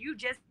times where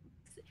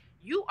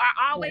you are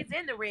always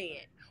in the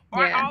red,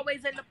 or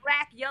always in the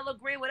black, yellow,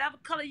 green, whatever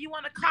color you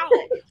want to call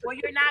it, where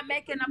you're not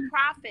making a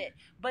profit,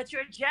 but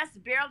you're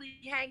just barely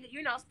hanging,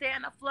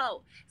 staying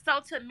afloat. So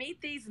to meet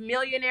these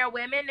millionaire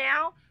women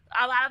now,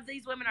 a lot of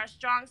these women are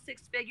strong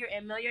 6-figure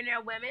and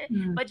millionaire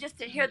women, but just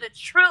to hear the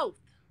truth,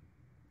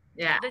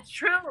 the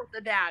truth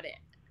about it,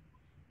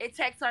 it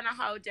takes on a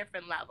whole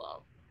different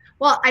level.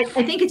 Well, I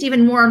think it's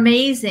even more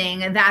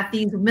amazing that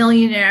these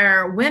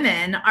millionaire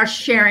women are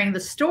sharing the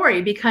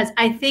story, because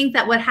I think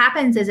that what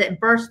happens is it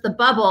bursts the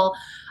bubble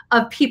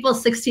of people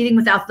succeeding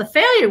without the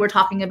failure we're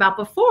talking about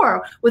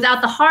before,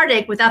 without the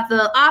heartache, without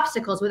the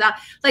obstacles,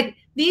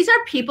 these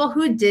are people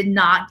who did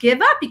not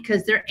give up,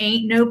 because there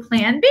ain't no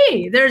plan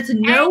B. There's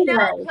no way.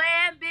 No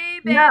plan B,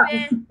 baby. No.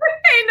 Ain't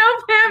no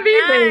plan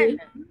B, baby.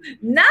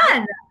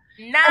 None.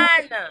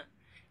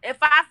 If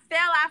I fail,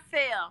 I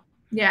fail.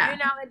 Yeah.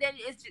 And then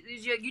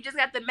you just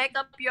have to make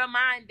up your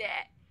mind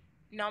that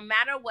no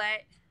matter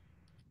what,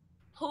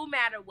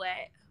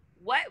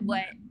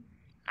 what,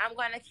 I'm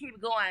going to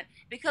keep going.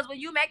 Because when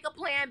you make a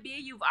plan B,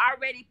 you've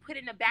already put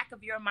in the back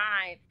of your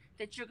mind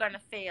that you're going to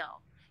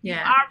fail.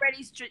 Yeah. You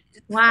already said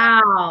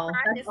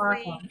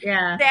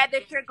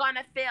that you're going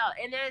to fail.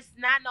 And there's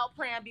not no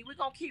plan B. We're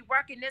going to keep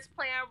working this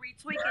plan,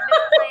 retweaking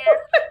this plan.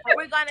 And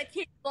we're going to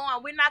keep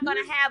going. We're not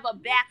going to have a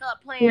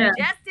backup plan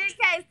just in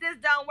case this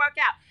don't work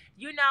out.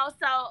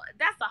 So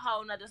that's a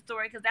whole nother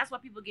story, because that's why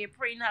people get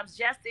prenups,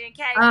 just in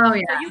case. Oh,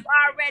 yeah. So you've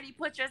already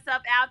put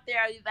yourself out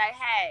there. You're like,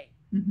 hey.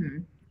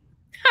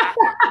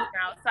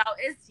 So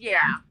it's,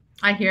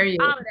 I hear you.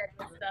 All of that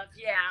good stuff,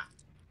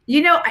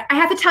 I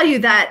have to tell you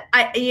that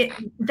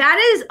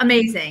that is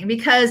amazing,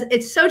 because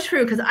it's so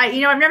true. Because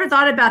I've never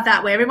thought about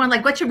that way. Everyone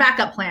what's your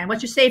backup plan?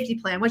 What's your safety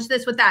plan? What's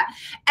this, with that?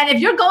 And if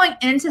you're going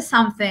into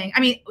something, I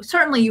mean,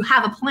 certainly you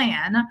have a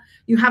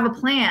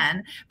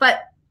plan,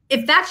 but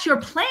if that's your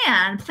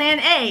plan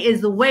A is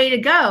the way to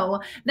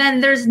go, then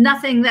there's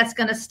nothing that's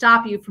going to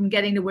stop you from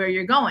getting to where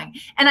you're going.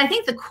 And I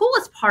think the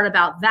coolest part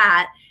about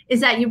that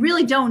is that you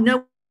really don't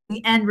know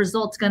the end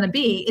result's going to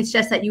be. It's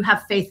just that you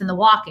have faith in the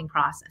walking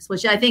process,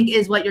 which I think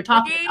is what you're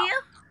talking about.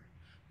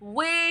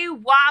 We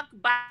walk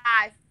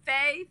by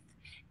faith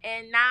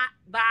and not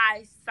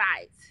by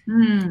sight.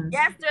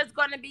 Yes, there's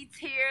going to be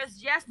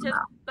tears. Yes, there's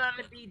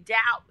going to be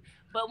doubt.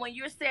 But when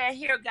you're saying,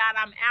 here, God,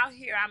 I'm out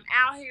here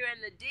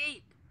in the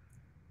deep,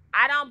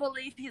 I don't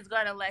believe he's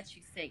going to let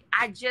you sink.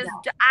 I've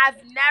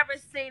never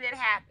seen it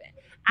happen.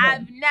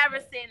 I've never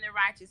seen the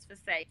righteous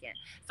forsaken.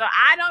 So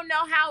I don't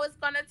know how it's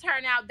going to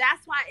turn out.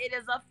 That's why it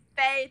is a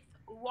faith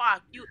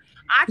walk.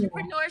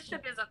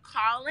 Entrepreneurship is a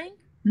calling.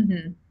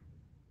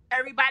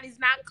 Everybody's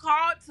not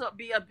called to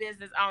be a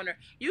business owner.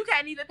 You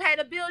can't even pay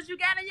the bills you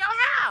got in your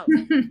house.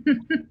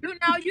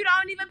 You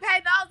don't even pay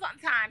those on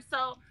time.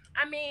 So,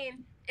 I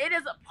mean, it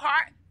is a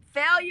part.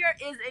 Failure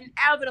is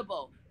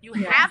inevitable. You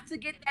have to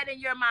get that in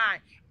your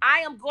mind.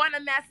 I am going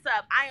to mess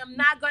up. I am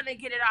not going to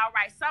get it all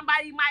right.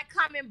 Somebody might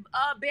come and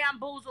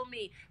bamboozle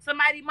me.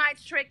 Somebody might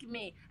trick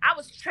me. I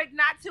was tricked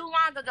not too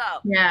long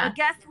ago. But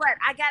guess what?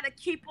 I got to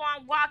keep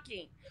on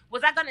walking.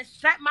 Was I going to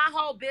shut my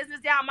whole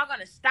business down? Am I going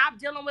to stop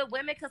dealing with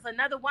women because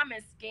another woman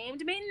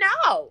schemed me?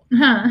 No.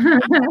 I'm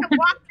going to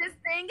walk this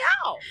thing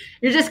out.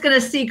 You're just going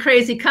to see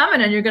crazy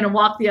coming, and you're going to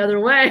walk the other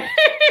way.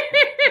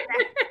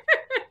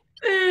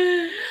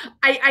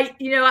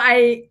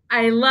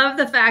 I love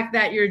the fact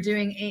that you're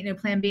doing Ain't No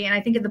Plan B, and I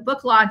think at the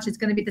book launch it's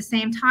going to be the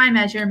same time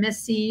as your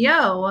Miss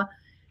CEO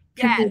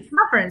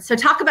conference. So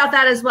talk about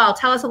that as well.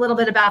 Tell us a little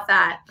bit about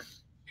that.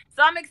 So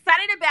So I'm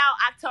excited about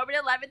October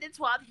 11th and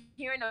 12th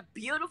here in the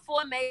beautiful,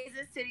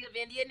 amazing city of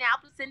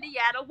Indianapolis,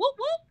 Indiana. Whoop,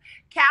 whoop.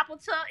 Capital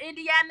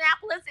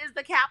Indianapolis is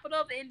the capital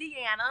of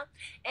Indiana.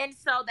 And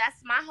so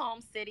that's my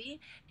home city.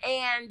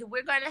 And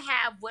we're going to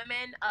have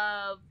women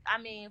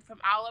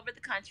from all over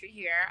the country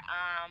here.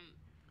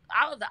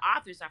 All of the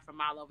authors are from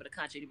all over the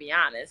country, to be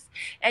honest.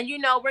 And,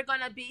 we're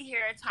going to be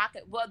here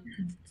talking. Well,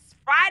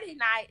 Friday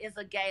night is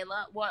a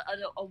gala,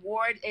 an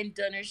award and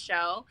dinner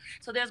show.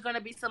 So there's going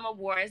to be some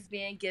awards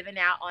being given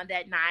out on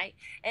that night.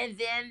 And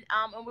then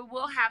and we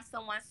will have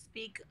someone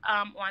speak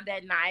on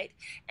that night.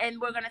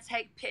 And we're going to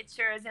take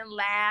pictures and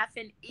laugh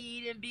and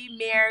eat and be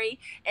merry.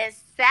 And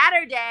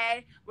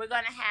Saturday, we're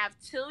going to have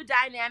two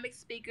dynamic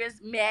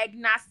speakers, Meg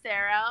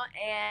Nacero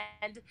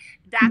and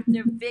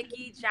Dr.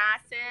 Vicki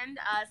Johnson,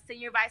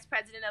 Senior Vice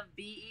President of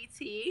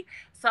BET.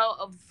 So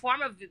a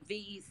former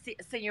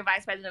Senior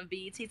Vice President of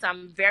BET. So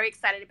I'm very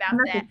excited about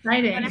that.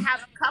 Exciting. We're going to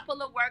have a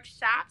couple of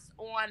workshops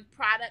on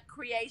product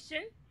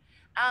creation.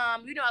 A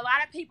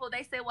lot of people,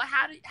 they say, well,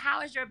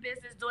 how is your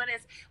business doing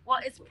this? Well,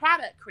 it's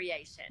product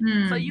creation.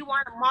 So you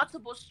want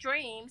multiple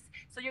streams.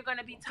 So you're going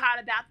to be taught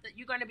about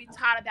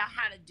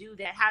how to do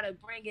that, how to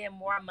bring in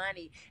more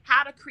money,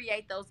 how to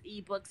create those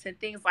ebooks and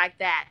things like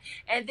that.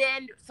 And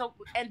then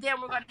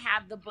we're going to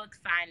have the book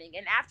signing.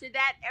 And after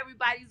that,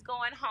 everybody's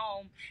going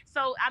home.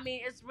 So,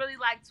 it's really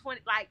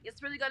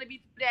it's really going to be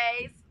 2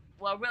 days.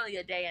 Well, really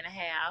a day and a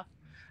half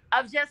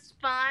of just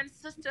fun,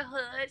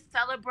 sisterhood,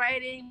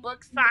 celebrating,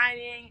 book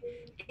signing,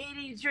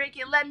 eating,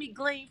 drinking. Let me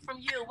glean from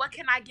you. What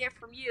can I get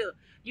from you?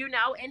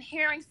 And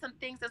hearing some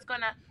things that's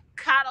going to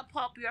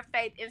catapult your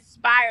faith,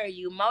 inspire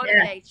you,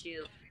 motivate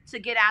you to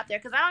get out there.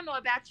 Because I don't know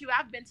about you.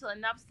 I've been to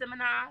enough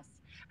seminars.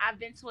 I've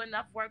been to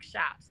enough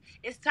workshops.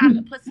 It's time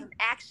to put some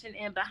action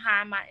in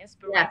behind my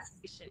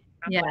inspiration,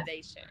 my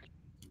motivation.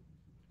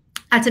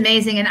 That's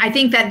amazing. And I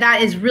think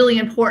that is really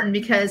important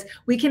because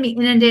we can be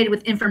inundated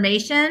with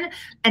information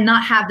and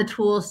not have the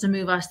tools to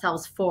move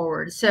ourselves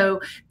forward.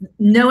 So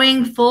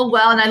knowing full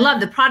well, and I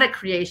love the product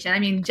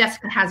creation.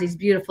 Jessica has these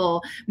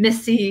beautiful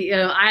Missy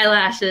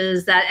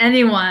eyelashes that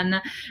anyone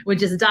would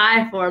just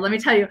die for. Let me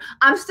tell you,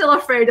 I'm still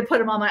afraid to put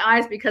them on my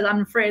eyes because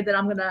I'm afraid that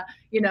I'm going to,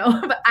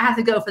 but I have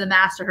to go for the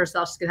master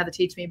herself. She's going to have to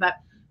teach me. But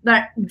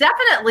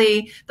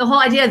definitely the whole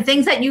idea of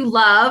things that you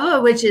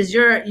love, which is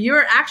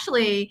you're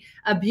actually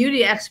a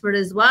beauty expert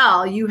as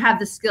well. You have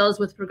the skills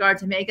with regard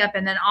to makeup,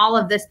 and then all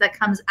of this that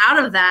comes out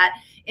of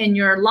that in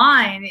your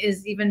line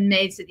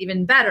makes it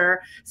even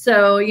better.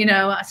 So,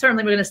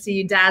 certainly we're going to see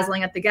you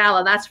dazzling at the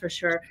gala, that's for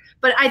sure.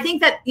 But I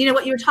think that,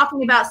 what you're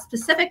talking about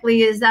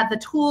specifically is that the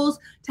tools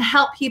to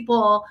help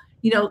people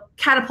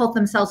catapult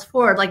themselves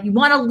forward. Like, you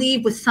want to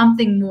leave with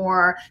something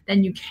more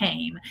than you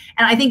came.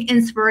 And I think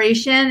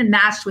inspiration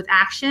matched with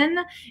action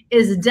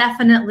is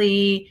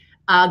definitely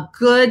a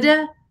good,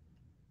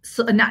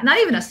 not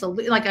even a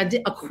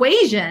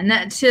equation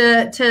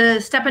to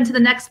step into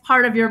the next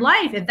part of your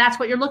life, if that's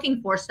what you're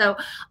looking for. So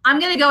I'm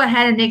going to go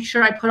ahead and make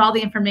sure I put all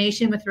the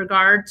information with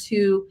regard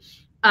to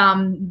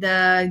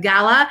the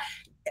gala.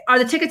 Are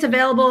the tickets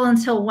available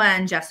until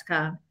when,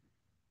 Jessica?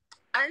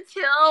 I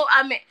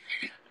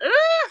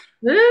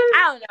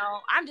don't know.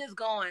 I'm just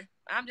going.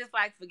 I'm just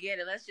like, forget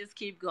it. Let's just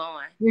keep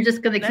going. You're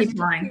just going to keep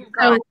going.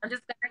 I'm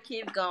just going to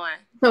keep going.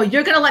 So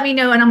you're going to let me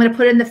know, and I'm going to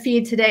put in the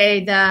feed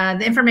today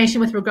the information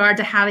with regard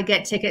to how to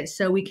get tickets,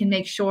 so we can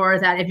make sure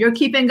that if you're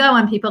keeping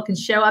going, people can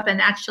show up and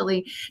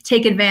actually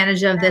take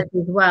advantage of this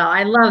as well.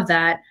 I love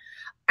that.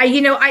 I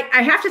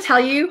have to tell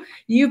you,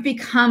 you've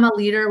become a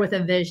leader with a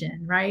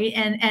vision, right?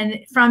 And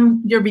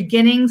from your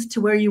beginnings to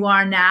where you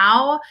are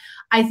now,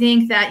 I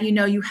think that,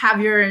 you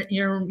have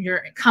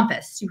your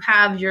compass, you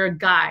have your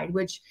guide,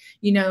 which,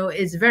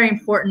 is very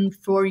important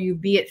for you,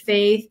 be it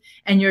faith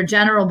and your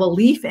general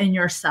belief in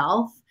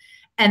yourself.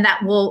 And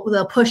that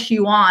they'll push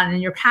you on and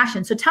your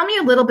passion. So tell me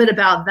a little bit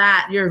about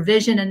that, your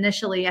vision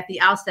initially at the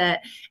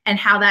outset, and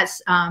how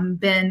that's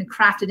been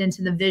crafted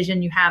into the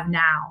vision you have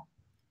now.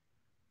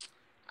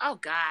 Oh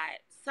God!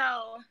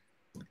 So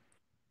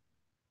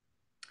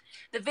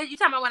the vision, you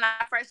talking about when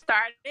I first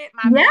started?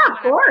 Of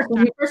course,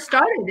 when you first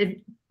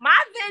started. My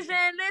vision.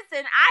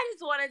 Listen, I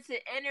just wanted to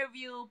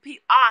interview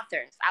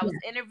authors. I was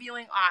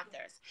interviewing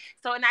authors.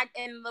 So and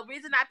the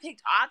reason I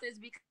picked authors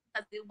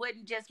because it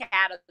wasn't just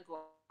category,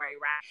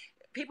 right?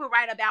 People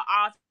write about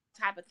all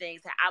type of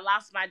things. I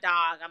lost my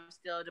dog. I'm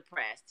still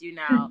depressed.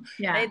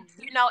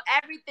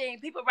 Everything.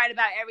 People write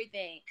about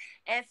everything,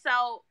 and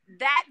so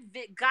that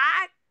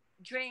God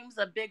dreams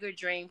a bigger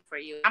dream for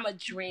you. I'm a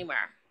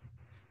dreamer.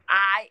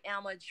 I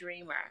am a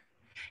dreamer.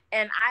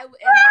 And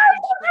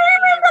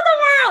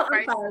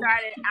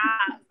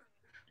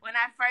when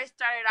I first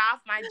started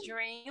off, my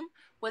dream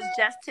was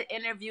just to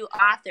interview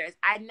authors.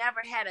 I never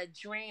had a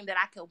dream that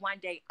I could one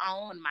day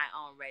own my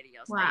own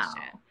radio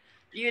station.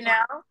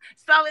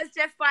 So it's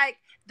just like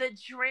the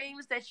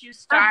dreams that you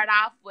start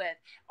off with,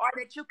 or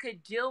that you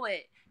could do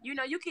it.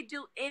 You could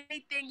do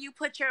anything you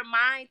put your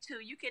mind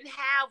to. You can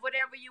have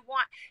whatever you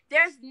want.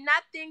 There's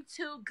nothing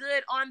too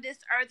good on this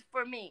earth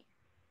for me.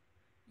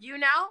 You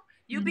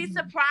You'd be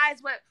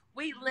surprised what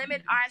we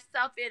limit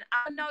ourselves in.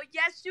 Oh no,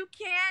 yes, you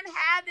can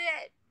have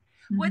it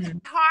with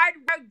hard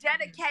work,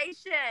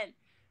 dedication.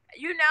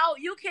 You know,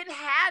 you can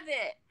have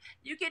it.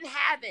 You can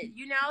have it,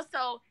 you know?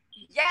 So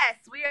yes,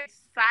 we are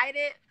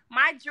excited.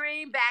 My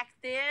dream back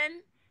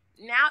then,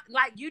 now,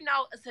 like, you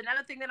know, it's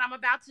another thing that I'm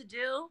about to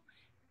do.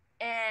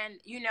 And,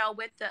 you know,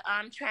 with the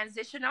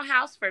transitional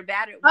house for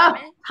battered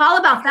women. How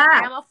about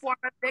that? I'm a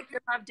former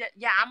victim of,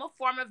 I'm a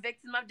former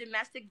victim of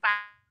domestic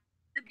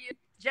violence abuse.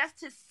 Just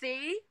to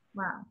see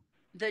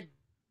the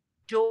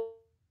door,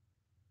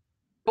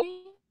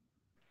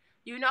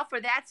 you know,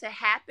 for that to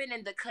happen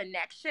and the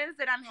connections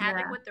that I'm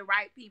having with the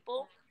right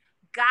people.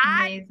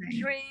 God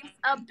dreams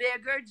a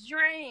bigger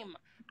dream.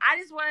 I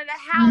just wanted a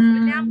house, but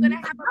now I'm going to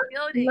have a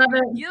building.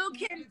 You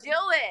can do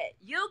it.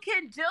 You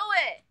can do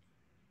it.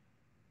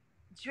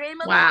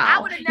 Dream a little. I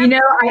would have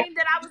never dreamed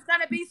that I was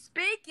going to be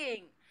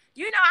speaking.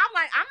 You know, I'm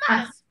like, I'm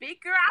not a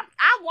speaker.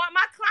 I want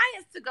my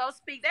clients to go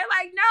speak. They're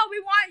like, no, we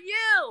want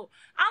you.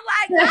 I'm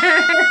like,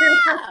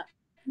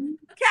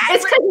 okay,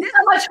 it's because it's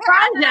so much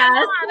fun,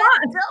 Jess.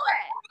 Let's do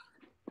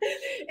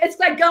it. It's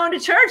like going to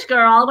church,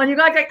 girl. When you're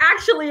like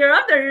actually you're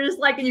up there, you're just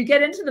like, and you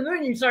get into the mood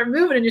and you start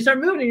moving and you start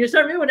moving and you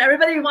start moving.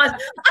 Everybody wants, I'm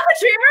a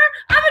dreamer.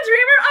 I'm a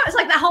dreamer. Oh, it's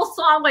like that whole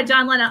song by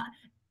John Lennon.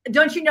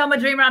 Don't you know I'm a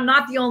dreamer? I'm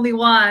not the only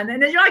one.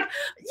 And then you're like,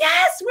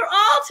 yes, we're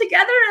all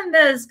together in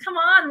this. Come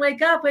on,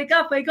 wake up, wake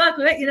up, wake up.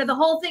 You know, the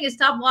whole thing is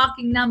stop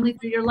walking numbly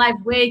through your life.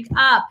 Wake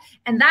up.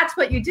 And that's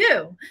what you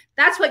do.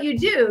 That's what you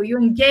do. You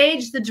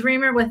engage the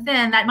dreamer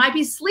within that might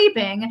be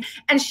sleeping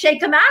and shake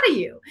them out of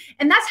you.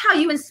 And that's how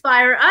you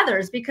inspire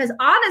others, because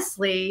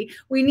honestly,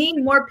 we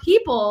need more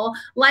people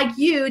like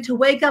you to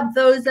wake up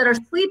those that are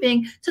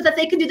sleeping so that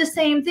they can do the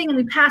same thing and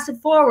we pass it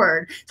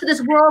forward. So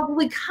this world will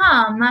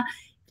become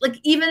like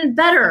even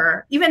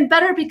better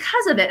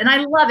because of it. And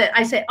I love it.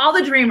 I say all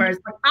the dreamers,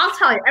 like, I'll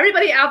tell you,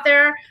 everybody out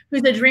there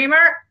who's a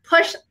dreamer,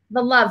 push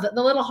the love,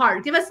 the little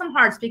heart, give us some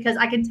hearts, because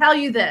I can tell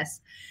you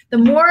this, the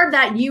more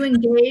that you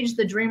engage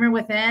the dreamer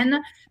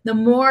within, the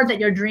more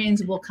that your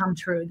dreams will come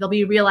true. They'll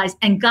be realized.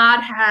 And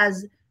God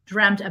has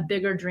dreamt a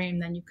bigger dream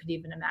than you could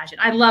even imagine.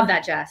 I love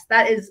that, Jess.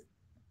 That is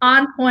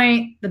on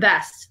point, the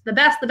best,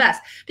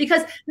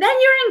 because then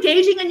you're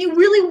engaging and you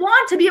really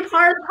want to be a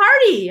part of the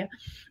party.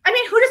 I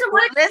mean, who doesn't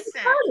want to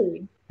listen?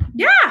 Party?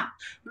 Yeah.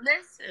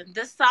 Listen,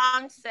 the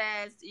song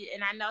says,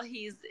 and I know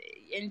he's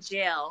in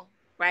jail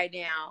right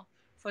now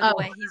for the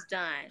way he's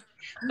done,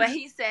 but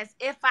he says,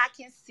 if I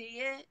can see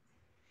it,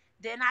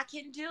 then I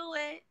can do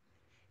it.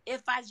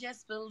 If I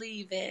just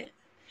believe it,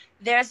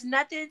 there's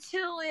nothing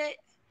to it.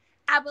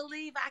 I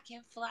believe I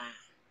can fly.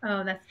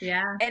 Oh, that's,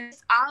 yeah. And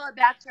it's all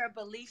about your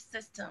belief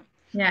system.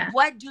 Yeah.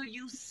 What do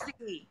you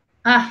see?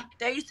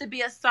 There used to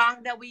be a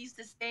song that we used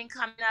to sing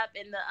coming up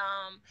in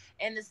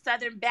the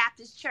Southern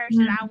Baptist church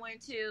that I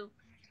went to,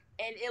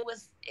 and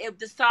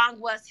the song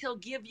was, he'll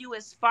give you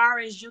as far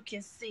as you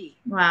can see.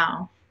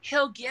 Wow.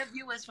 He'll give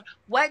you as far.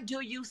 What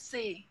do you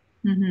see?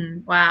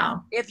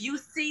 Wow. If you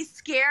see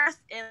scarce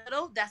and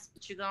little, that's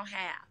what you're gonna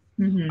have.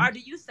 Or do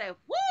you say,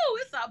 woo,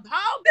 it's a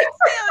whole big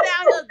field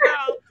out here,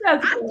 girl.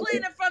 I'm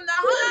gleaning from the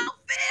whole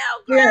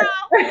field, girl.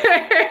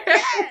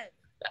 Yes.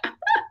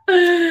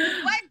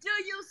 What do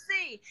you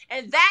see?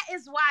 And that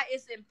is why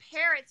it's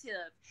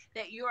imperative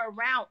that you're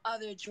around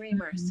other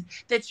dreamers,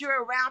 that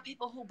you're around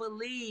people who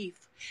believe,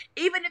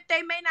 even if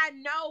they may not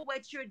know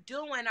what you're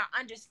doing or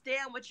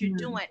understand what you're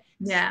doing.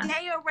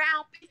 Stay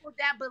around people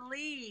that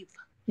believe.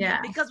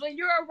 Because when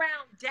you're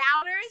around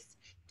doubters,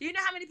 do you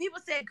know how many people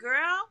say,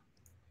 girl,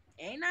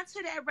 ain't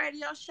nothing to that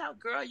radio show,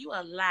 girl, you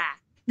a lie.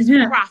 It's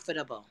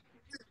profitable.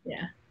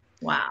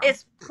 Wow.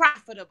 It's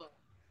profitable.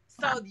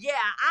 So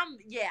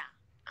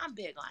I'm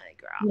big on it,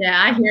 girl.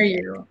 Yeah, I hear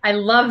you. I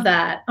love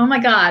that. Oh my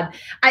God.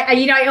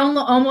 I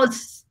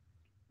almost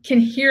can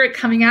hear it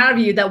coming out of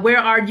you, that where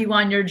are you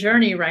on your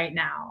journey right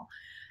now?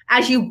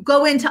 As you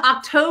go into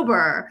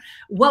October,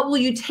 what will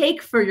you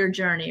take for your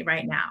journey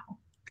right now?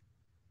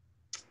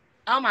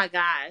 Oh my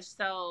gosh.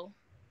 So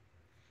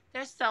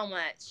there's so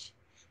much.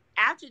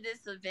 After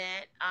this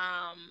event,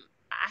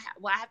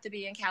 I have to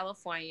be in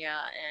California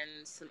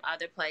and some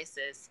other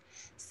places.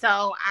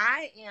 So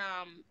I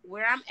am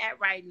where I'm at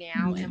right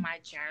now in my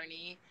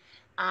journey.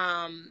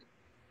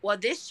 Well,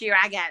 this year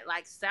I got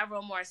like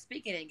several more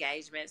speaking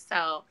engagements.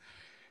 So,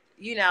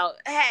 you know,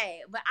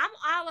 hey, but I'm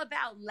all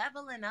about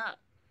leveling up.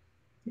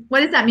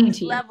 What does that mean to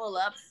you? Level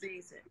up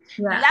season.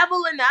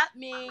 Leveling up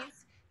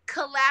means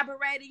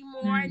collaborating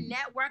more,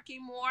 networking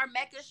more,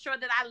 making sure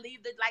that I leave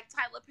like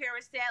Tyler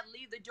Perry said,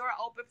 leave the door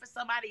open for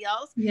somebody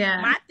else.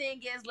 My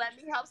thing is, let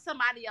me help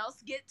somebody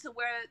else get to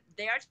where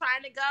they're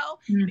trying to go,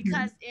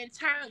 because in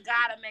turn,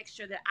 God will make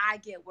sure that I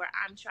get where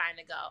I'm trying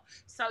to go.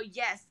 So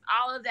yes,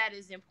 all of that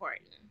is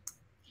important.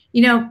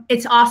 You know,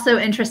 it's also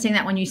interesting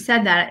that when you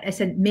said that, I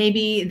said,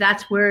 maybe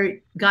that's where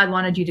God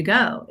wanted you to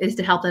go, is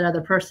to help that other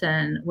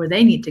person where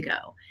they need to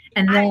go.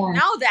 And then, I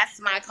know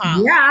that's my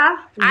calling.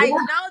 I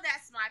know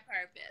that's my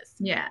purpose.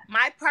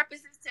 My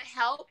purpose is to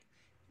help,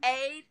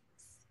 aid,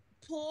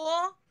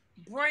 pull,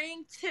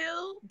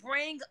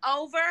 bring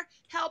over,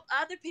 help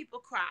other people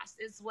cross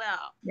as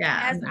well. Yeah.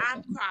 As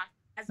I'm crossing,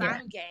 as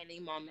I'm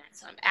gaining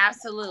momentum.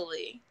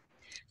 Absolutely.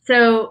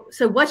 So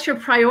what's your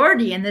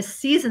priority in this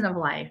season of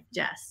life,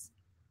 Jess?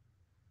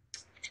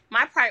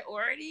 My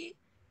priority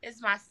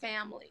is my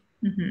family.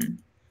 Mm-hmm.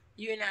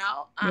 You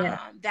know,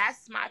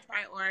 that's my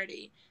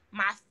priority.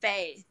 My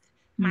faith,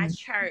 my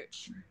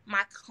church,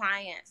 my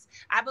clients.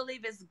 I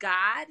believe it's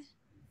God,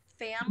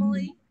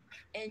 family,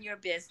 and your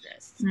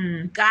business.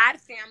 God,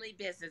 family,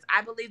 business.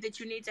 I believe that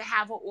you need to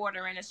have an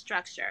order and a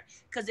structure,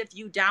 because if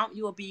you don't,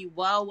 you will be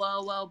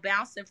whoa,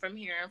 bouncing from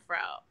here and fro.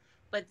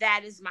 But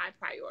that is my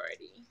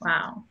priority.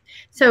 Wow.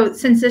 So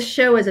since this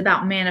show is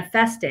about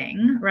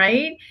manifesting,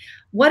 right?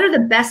 What are the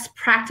best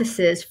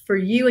practices for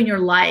you in your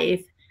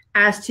life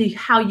as to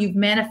how you've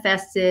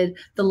manifested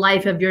the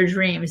life of your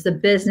dreams, the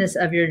business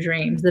of your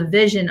dreams, the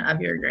vision of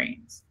your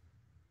dreams?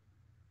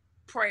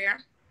 Prayer.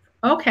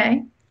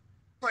 Okay.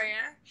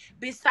 Prayer.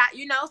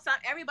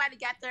 Everybody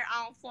got their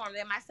own form.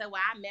 They might say,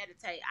 well, I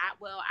meditate.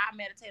 I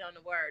meditate on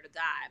the word of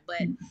God.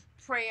 But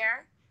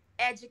prayer,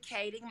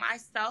 educating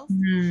myself,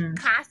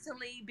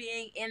 constantly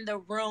being in the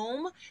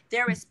room.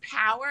 There is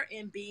power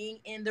in being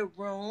in the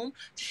room,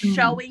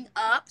 showing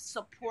up,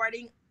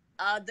 supporting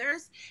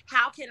others.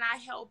 How can I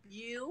help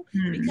you?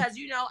 Because,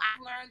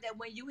 I learned that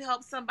when you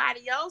help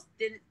somebody else,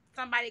 then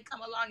somebody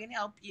come along and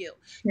help you.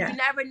 You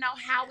never know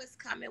how it's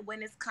coming,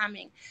 when it's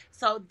coming.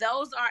 So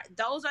those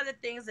are the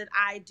things that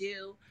I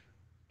do.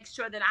 Make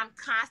sure that I'm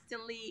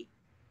constantly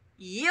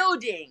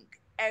yielding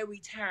a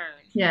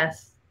return.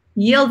 Yes.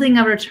 Yielding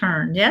a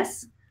return.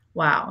 Yes.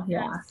 Wow.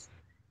 Yeah. Yes.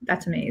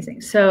 That's amazing.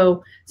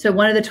 So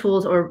one of the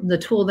tools, or the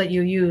tool that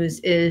you use,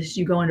 is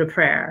you go into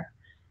prayer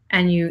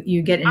and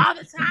you get all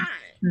the time.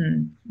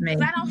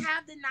 Because I don't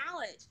have the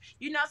knowledge.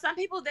 Some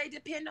people, they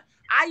depend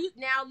on,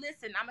 now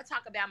listen, I'm going to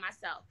talk about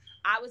myself.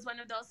 I was one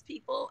of those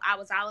people. I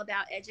was all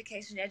about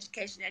education.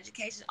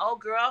 Oh,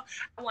 girl,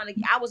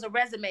 I was a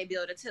resume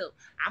builder too.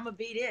 I'm going to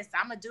be this.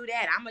 I'm going to do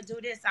that. I'm going to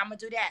do this. I'm going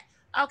to do that.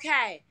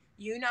 Okay.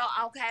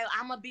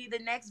 I'm going to be the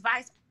next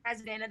vice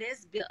president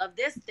of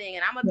this thing,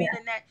 and I'm gonna be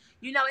the next.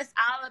 It's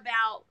all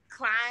about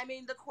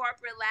climbing the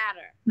corporate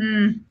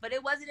ladder. But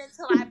it wasn't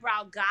until I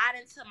brought God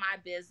into my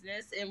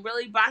business and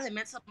really brought him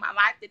into my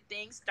life that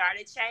things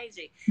started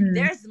changing.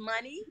 There's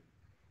money,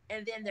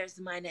 and then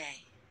there's money.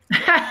 And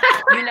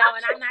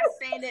I'm not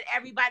saying that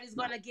everybody's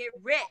gonna get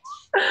rich,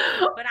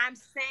 but I'm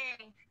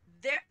saying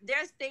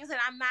there's things that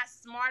I'm not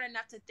smart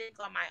enough to think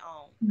on my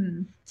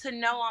own, to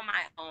know on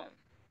my own,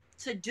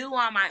 to do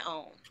on my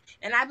own.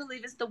 And I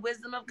believe it's the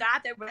wisdom of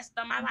God that rests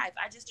on my life.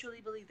 I just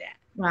truly believe that.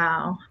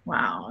 Wow.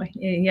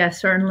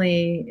 Yes,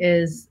 certainly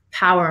is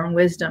power and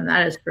wisdom.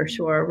 That is for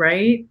sure.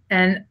 Right.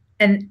 And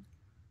at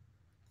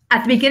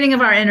the beginning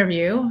of our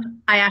interview,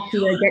 I asked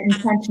you to get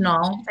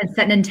intentional and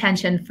set an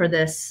intention for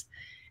this.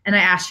 And I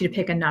asked you to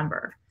pick a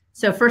number.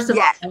 So first of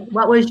all,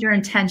 what was your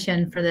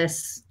intention for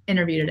this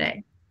interview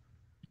today?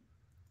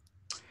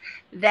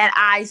 That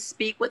I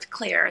speak with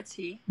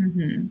clarity,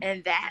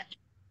 and that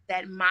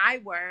my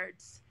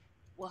words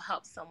will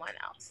help someone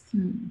else.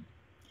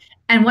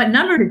 And what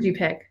number did you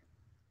pick?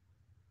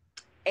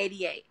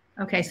 88.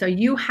 Okay, so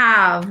you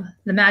have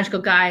The Magical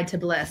Guide to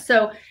Bliss.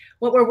 So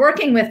what we're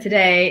working with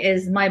today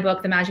is my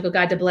book, The Magical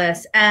Guide to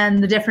Bliss,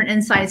 and the different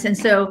insights. And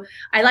so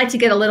I like to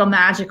get a little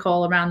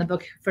magical around the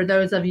book for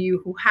those of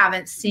you who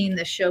haven't seen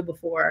this show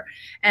before.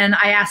 And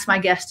I asked my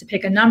guests to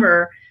pick a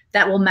number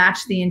that will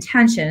match the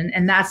intention,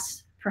 and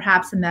that's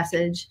perhaps a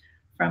message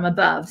from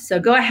above. So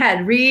go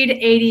ahead, read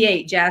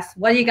 88, Jess.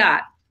 What do you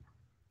got?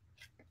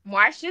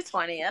 March the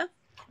 20th.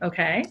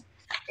 Okay.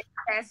 It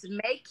says,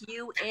 make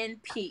you in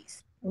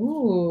peace.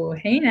 Ooh,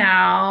 hey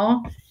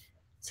now.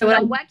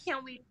 So what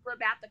can we do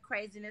about the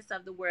craziness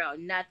of the world?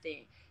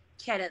 Nothing.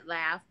 Can it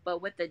laugh?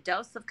 But with a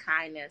dose of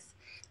kindness.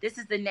 This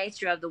is the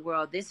nature of the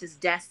world. This is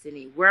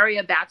destiny. Worry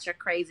about your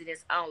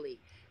craziness only.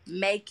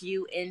 Make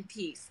you in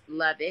peace.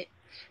 Love it.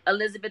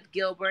 Elizabeth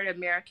Gilbert,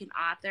 American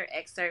author,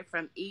 excerpt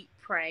from Eat,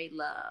 Pray,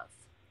 Love.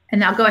 And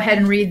now go ahead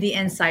and read the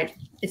insight.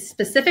 It's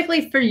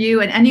specifically for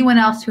you and anyone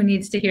else who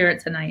needs to hear it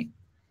tonight.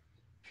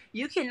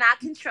 You cannot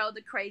control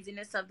the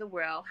craziness of the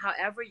world.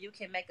 However, you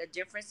can make a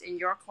difference in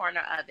your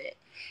corner of it.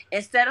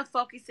 Instead of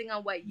focusing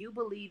on what you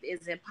believe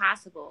is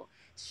impossible,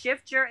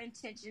 shift your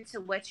intention to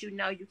what you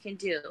know you can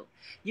do.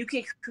 You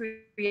can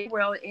create a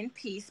world in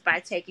peace by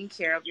taking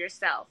care of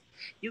yourself.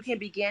 You can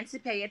begin to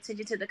pay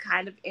attention to the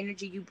kind of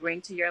energy you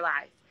bring to your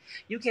life.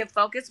 You can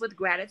focus with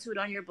gratitude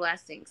on your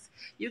blessings.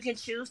 You can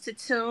choose to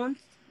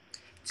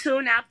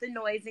tune out the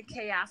noise and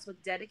chaos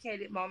with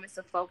dedicated moments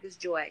of focused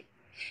joy.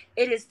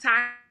 It is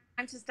time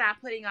to stop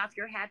putting off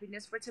your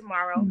happiness for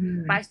tomorrow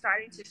by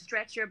starting to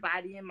stretch your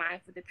body and mind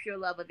for the pure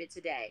love of it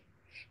today.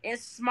 In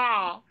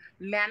small,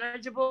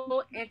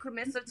 manageable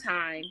increments of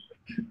time,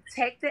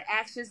 take the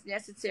actions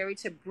necessary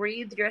to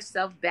breathe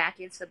yourself back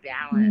into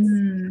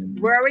balance.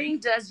 Worrying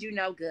does you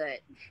no good.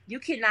 You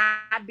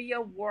cannot be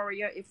a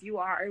warrior if you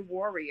are a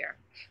warrior.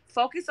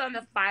 Focus on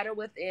the fighter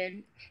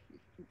within.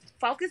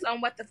 Focus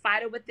on what the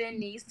fighter within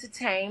needs to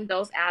tame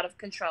those out of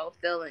control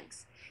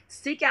feelings.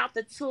 Seek out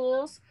the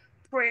tools,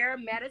 prayer,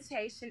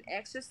 meditation,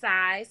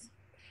 exercise,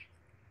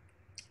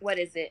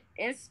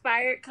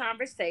 inspired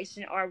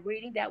conversation, or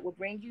reading that will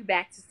bring you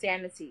back to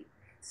sanity.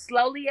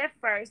 Slowly at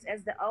first,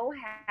 as the old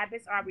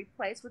habits are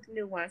replaced with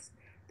new ones,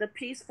 the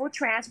peaceful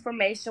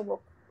transformation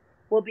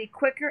will be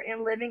quicker,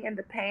 and living in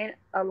the pain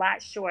a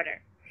lot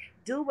shorter.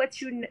 Do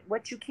what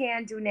you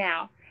can do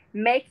now.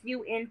 Make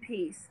you in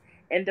peace.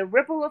 And the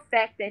ripple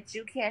effect that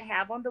you can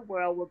have on the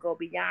world will go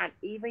beyond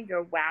even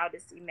your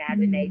wildest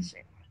imagination.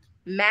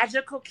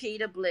 Magical key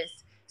to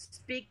bliss.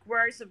 Speak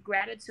words of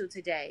gratitude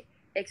today,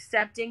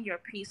 accepting your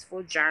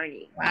peaceful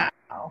journey. Wow.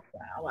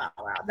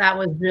 That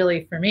was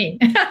really for me.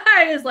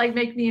 I was like,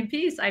 make me in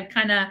peace. I've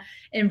kind of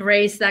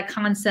embraced that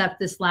concept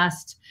this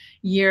last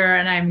year,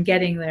 and I'm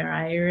getting there.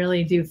 I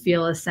really do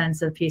feel a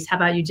sense of peace. How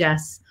about you,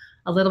 Jess?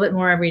 A little bit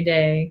more every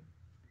day.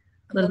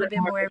 A little bit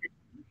more.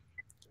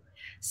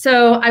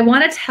 So I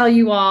want to tell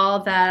you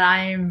all that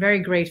I am very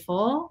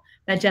grateful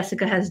that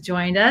Jessica has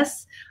joined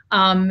us.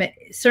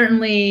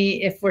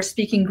 Certainly, if we're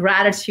speaking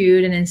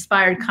gratitude and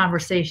inspired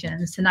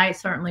conversations, tonight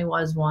certainly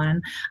was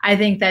one. I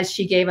think that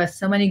she gave us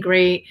so many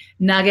great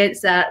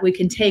nuggets that we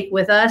can take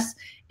with us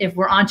if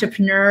we're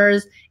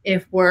entrepreneurs,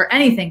 if we're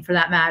anything for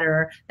that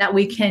matter, that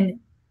we can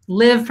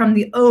live from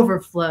the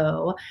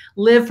overflow,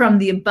 live from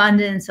the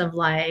abundance of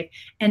life,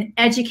 and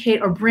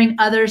educate or bring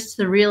others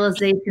to the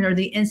realization or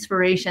the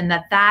inspiration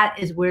that that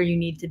is where you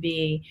need to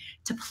be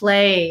to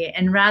play.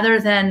 And rather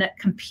than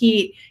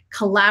compete,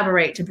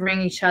 collaborate to bring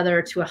each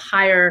other to a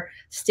higher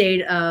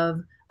state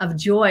of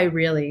joy,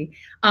 really.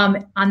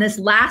 On this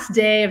last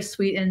day of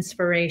Sweet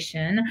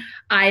Inspiration,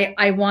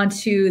 I want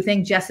to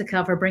thank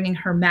Jessica for bringing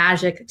her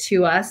magic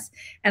to us.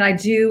 And I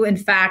do, in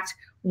fact,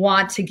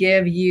 want to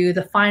give you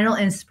the final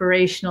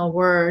inspirational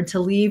word to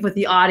leave with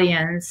the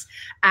audience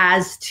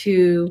as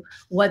to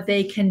what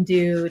they can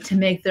do to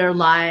make their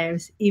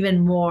lives even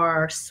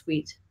more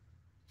sweet.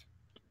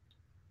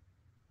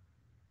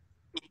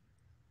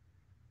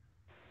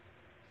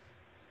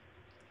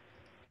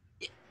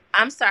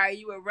 I'm sorry,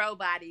 you were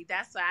robot-y.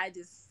 That's why I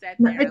just said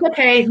that. It's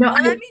okay. No,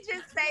 well, let me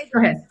just say this.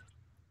 Go ahead.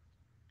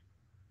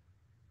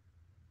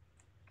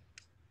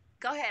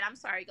 Go ahead. I'm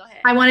sorry. Go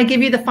ahead. I want to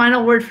give you the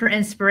final word for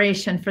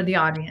inspiration for the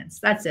audience.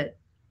 That's it.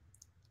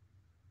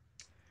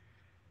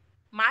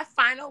 My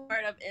final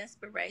word of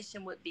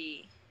inspiration would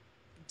be,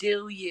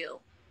 do you.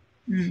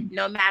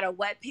 No matter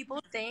what people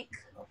think,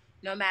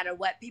 no matter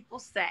what people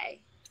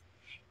say,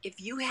 if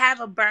you have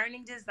a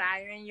burning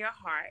desire in your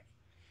heart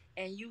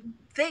and you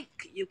think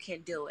you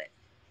can do it,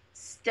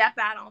 step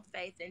out on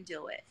faith and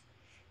do it.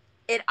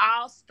 It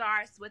all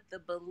starts with the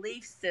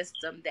belief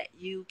system that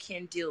you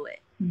can do it.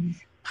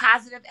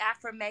 Positive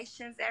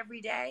affirmations every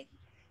day.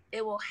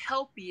 It will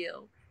help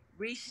you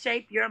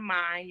reshape your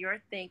mind, your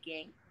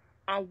thinking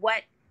on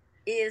what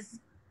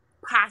is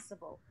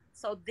possible.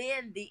 So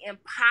then the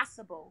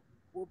impossible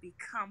will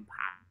become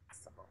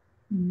possible.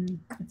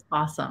 That's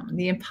awesome.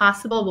 The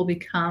impossible will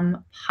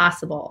become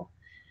possible.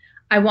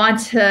 I want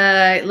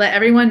to let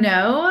everyone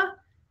know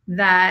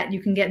that you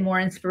can get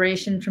more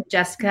inspiration from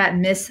Jessica at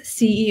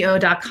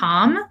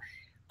missceo.com.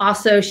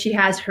 Also, she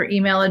has her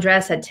email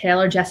address at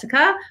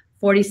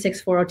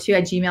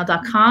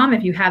taylorjessica46402@gmail.com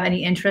if you have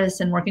any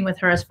interest in working with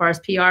her as far as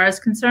PR is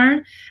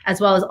concerned,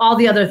 as well as all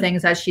the other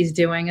things that she's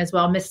doing as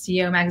well, Miss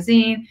CEO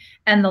Magazine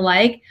and the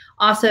like.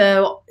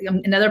 Also,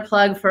 another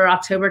plug for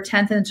October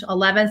 10th and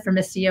 11th for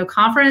Miss CEO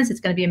Conference.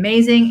 It's going to be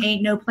amazing.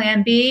 Ain't no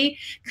plan B.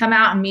 Come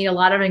out and meet a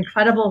lot of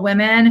incredible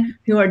women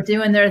who are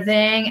doing their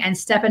thing and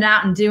stepping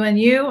out and doing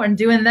you and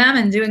doing them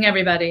and doing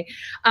everybody.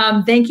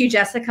 Thank you,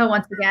 Jessica,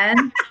 once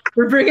again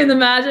for bringing the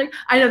magic.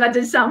 I know that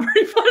did sound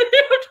pretty funny.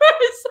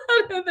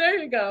 There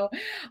you go.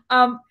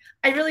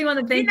 I really want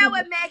to thank you. You know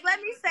what, Meg?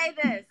 Let me say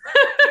this.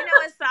 You know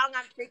what song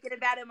I'm thinking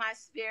about in my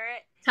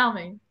spirit? Tell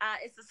me.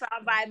 It's a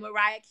song by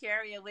Mariah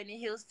Carey and Whitney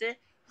Houston.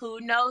 Who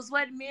knows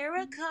what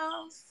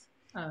miracles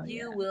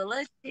you will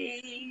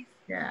achieve?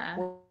 Yeah.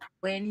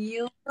 When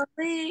you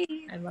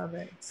believe. I love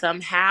it.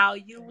 Somehow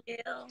you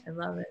will. I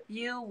love it.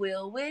 You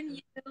will when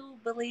you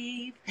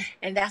believe.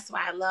 And that's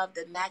why I love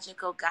the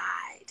magical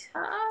guide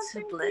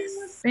to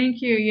bliss.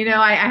 Thank you. You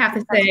know, I have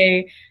to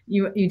say,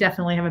 you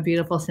definitely have a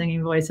beautiful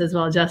singing voice as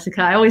well,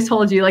 Jessica. I always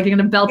told you, like, you're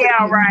going to belt it.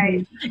 Yeah,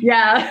 right.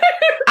 Yeah.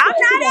 I'm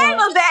not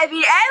Ava, baby.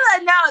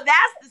 Ava, no,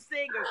 that's the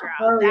singer, girl.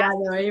 Oh, yeah,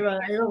 no, Ava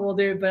will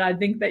do it, but I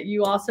think that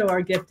you also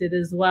are gifted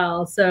as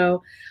well.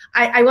 So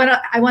I want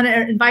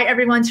to invite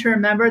everyone to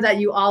remember that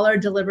you all are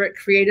deliberate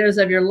creators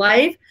of your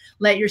life.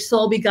 Let your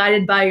soul be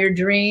guided by your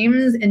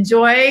dreams.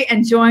 Enjoy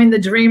and join the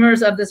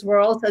dreamers of this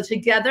world. So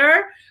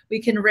together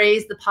we can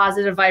raise the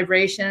positive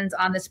vibrations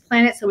on this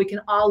planet so we can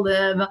all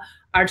live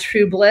our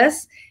true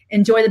bliss,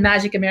 enjoy the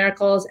magic of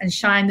miracles, and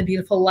shine the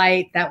beautiful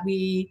light that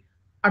we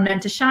are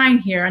meant to shine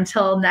here.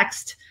 Until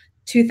next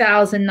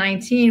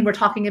 2019. We're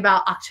talking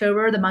about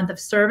October, the month of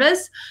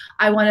service.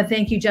 I want to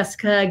thank you,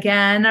 Jessica,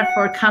 again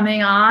for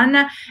coming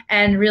on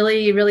and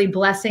really, really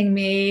blessing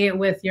me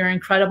with your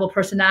incredible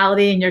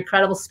personality and your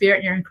incredible spirit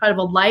and your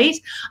incredible light.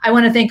 I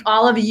want to thank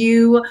all of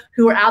you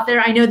who are out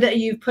there. I know that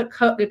you've put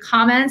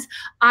comments.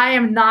 I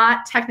am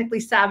not technically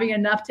savvy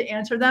enough to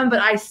answer them, but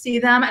I see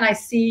them and I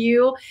see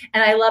you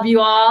and I love you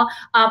all.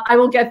 I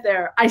will get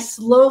there. This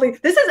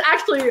is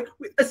actually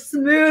a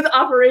smooth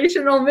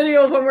operational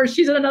video from where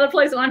she's in another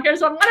place and I'm here.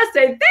 So I'm going to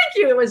say thank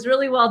you. It was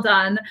really well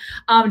done.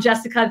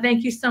 Jessica,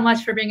 thank you so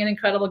much for being an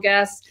incredible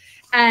guest.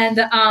 And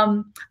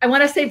I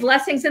want to say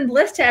blessings and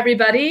bliss to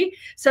everybody.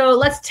 So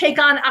let's take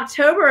on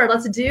October.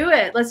 Let's do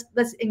it.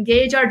 Let's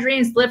engage our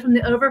dreams, live from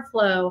the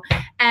overflow,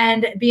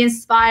 and be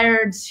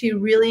inspired to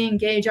really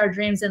engage our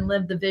dreams and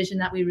live the vision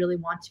that we really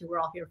want to. We're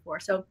all here for.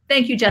 So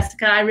thank you,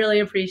 Jessica. I really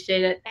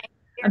appreciate it.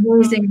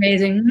 Amazing,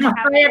 amazing.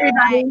 Bye,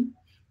 everybody.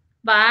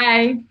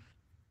 Bye.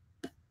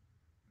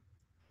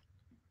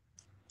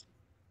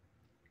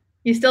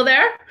 You still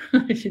there?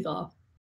 She's off.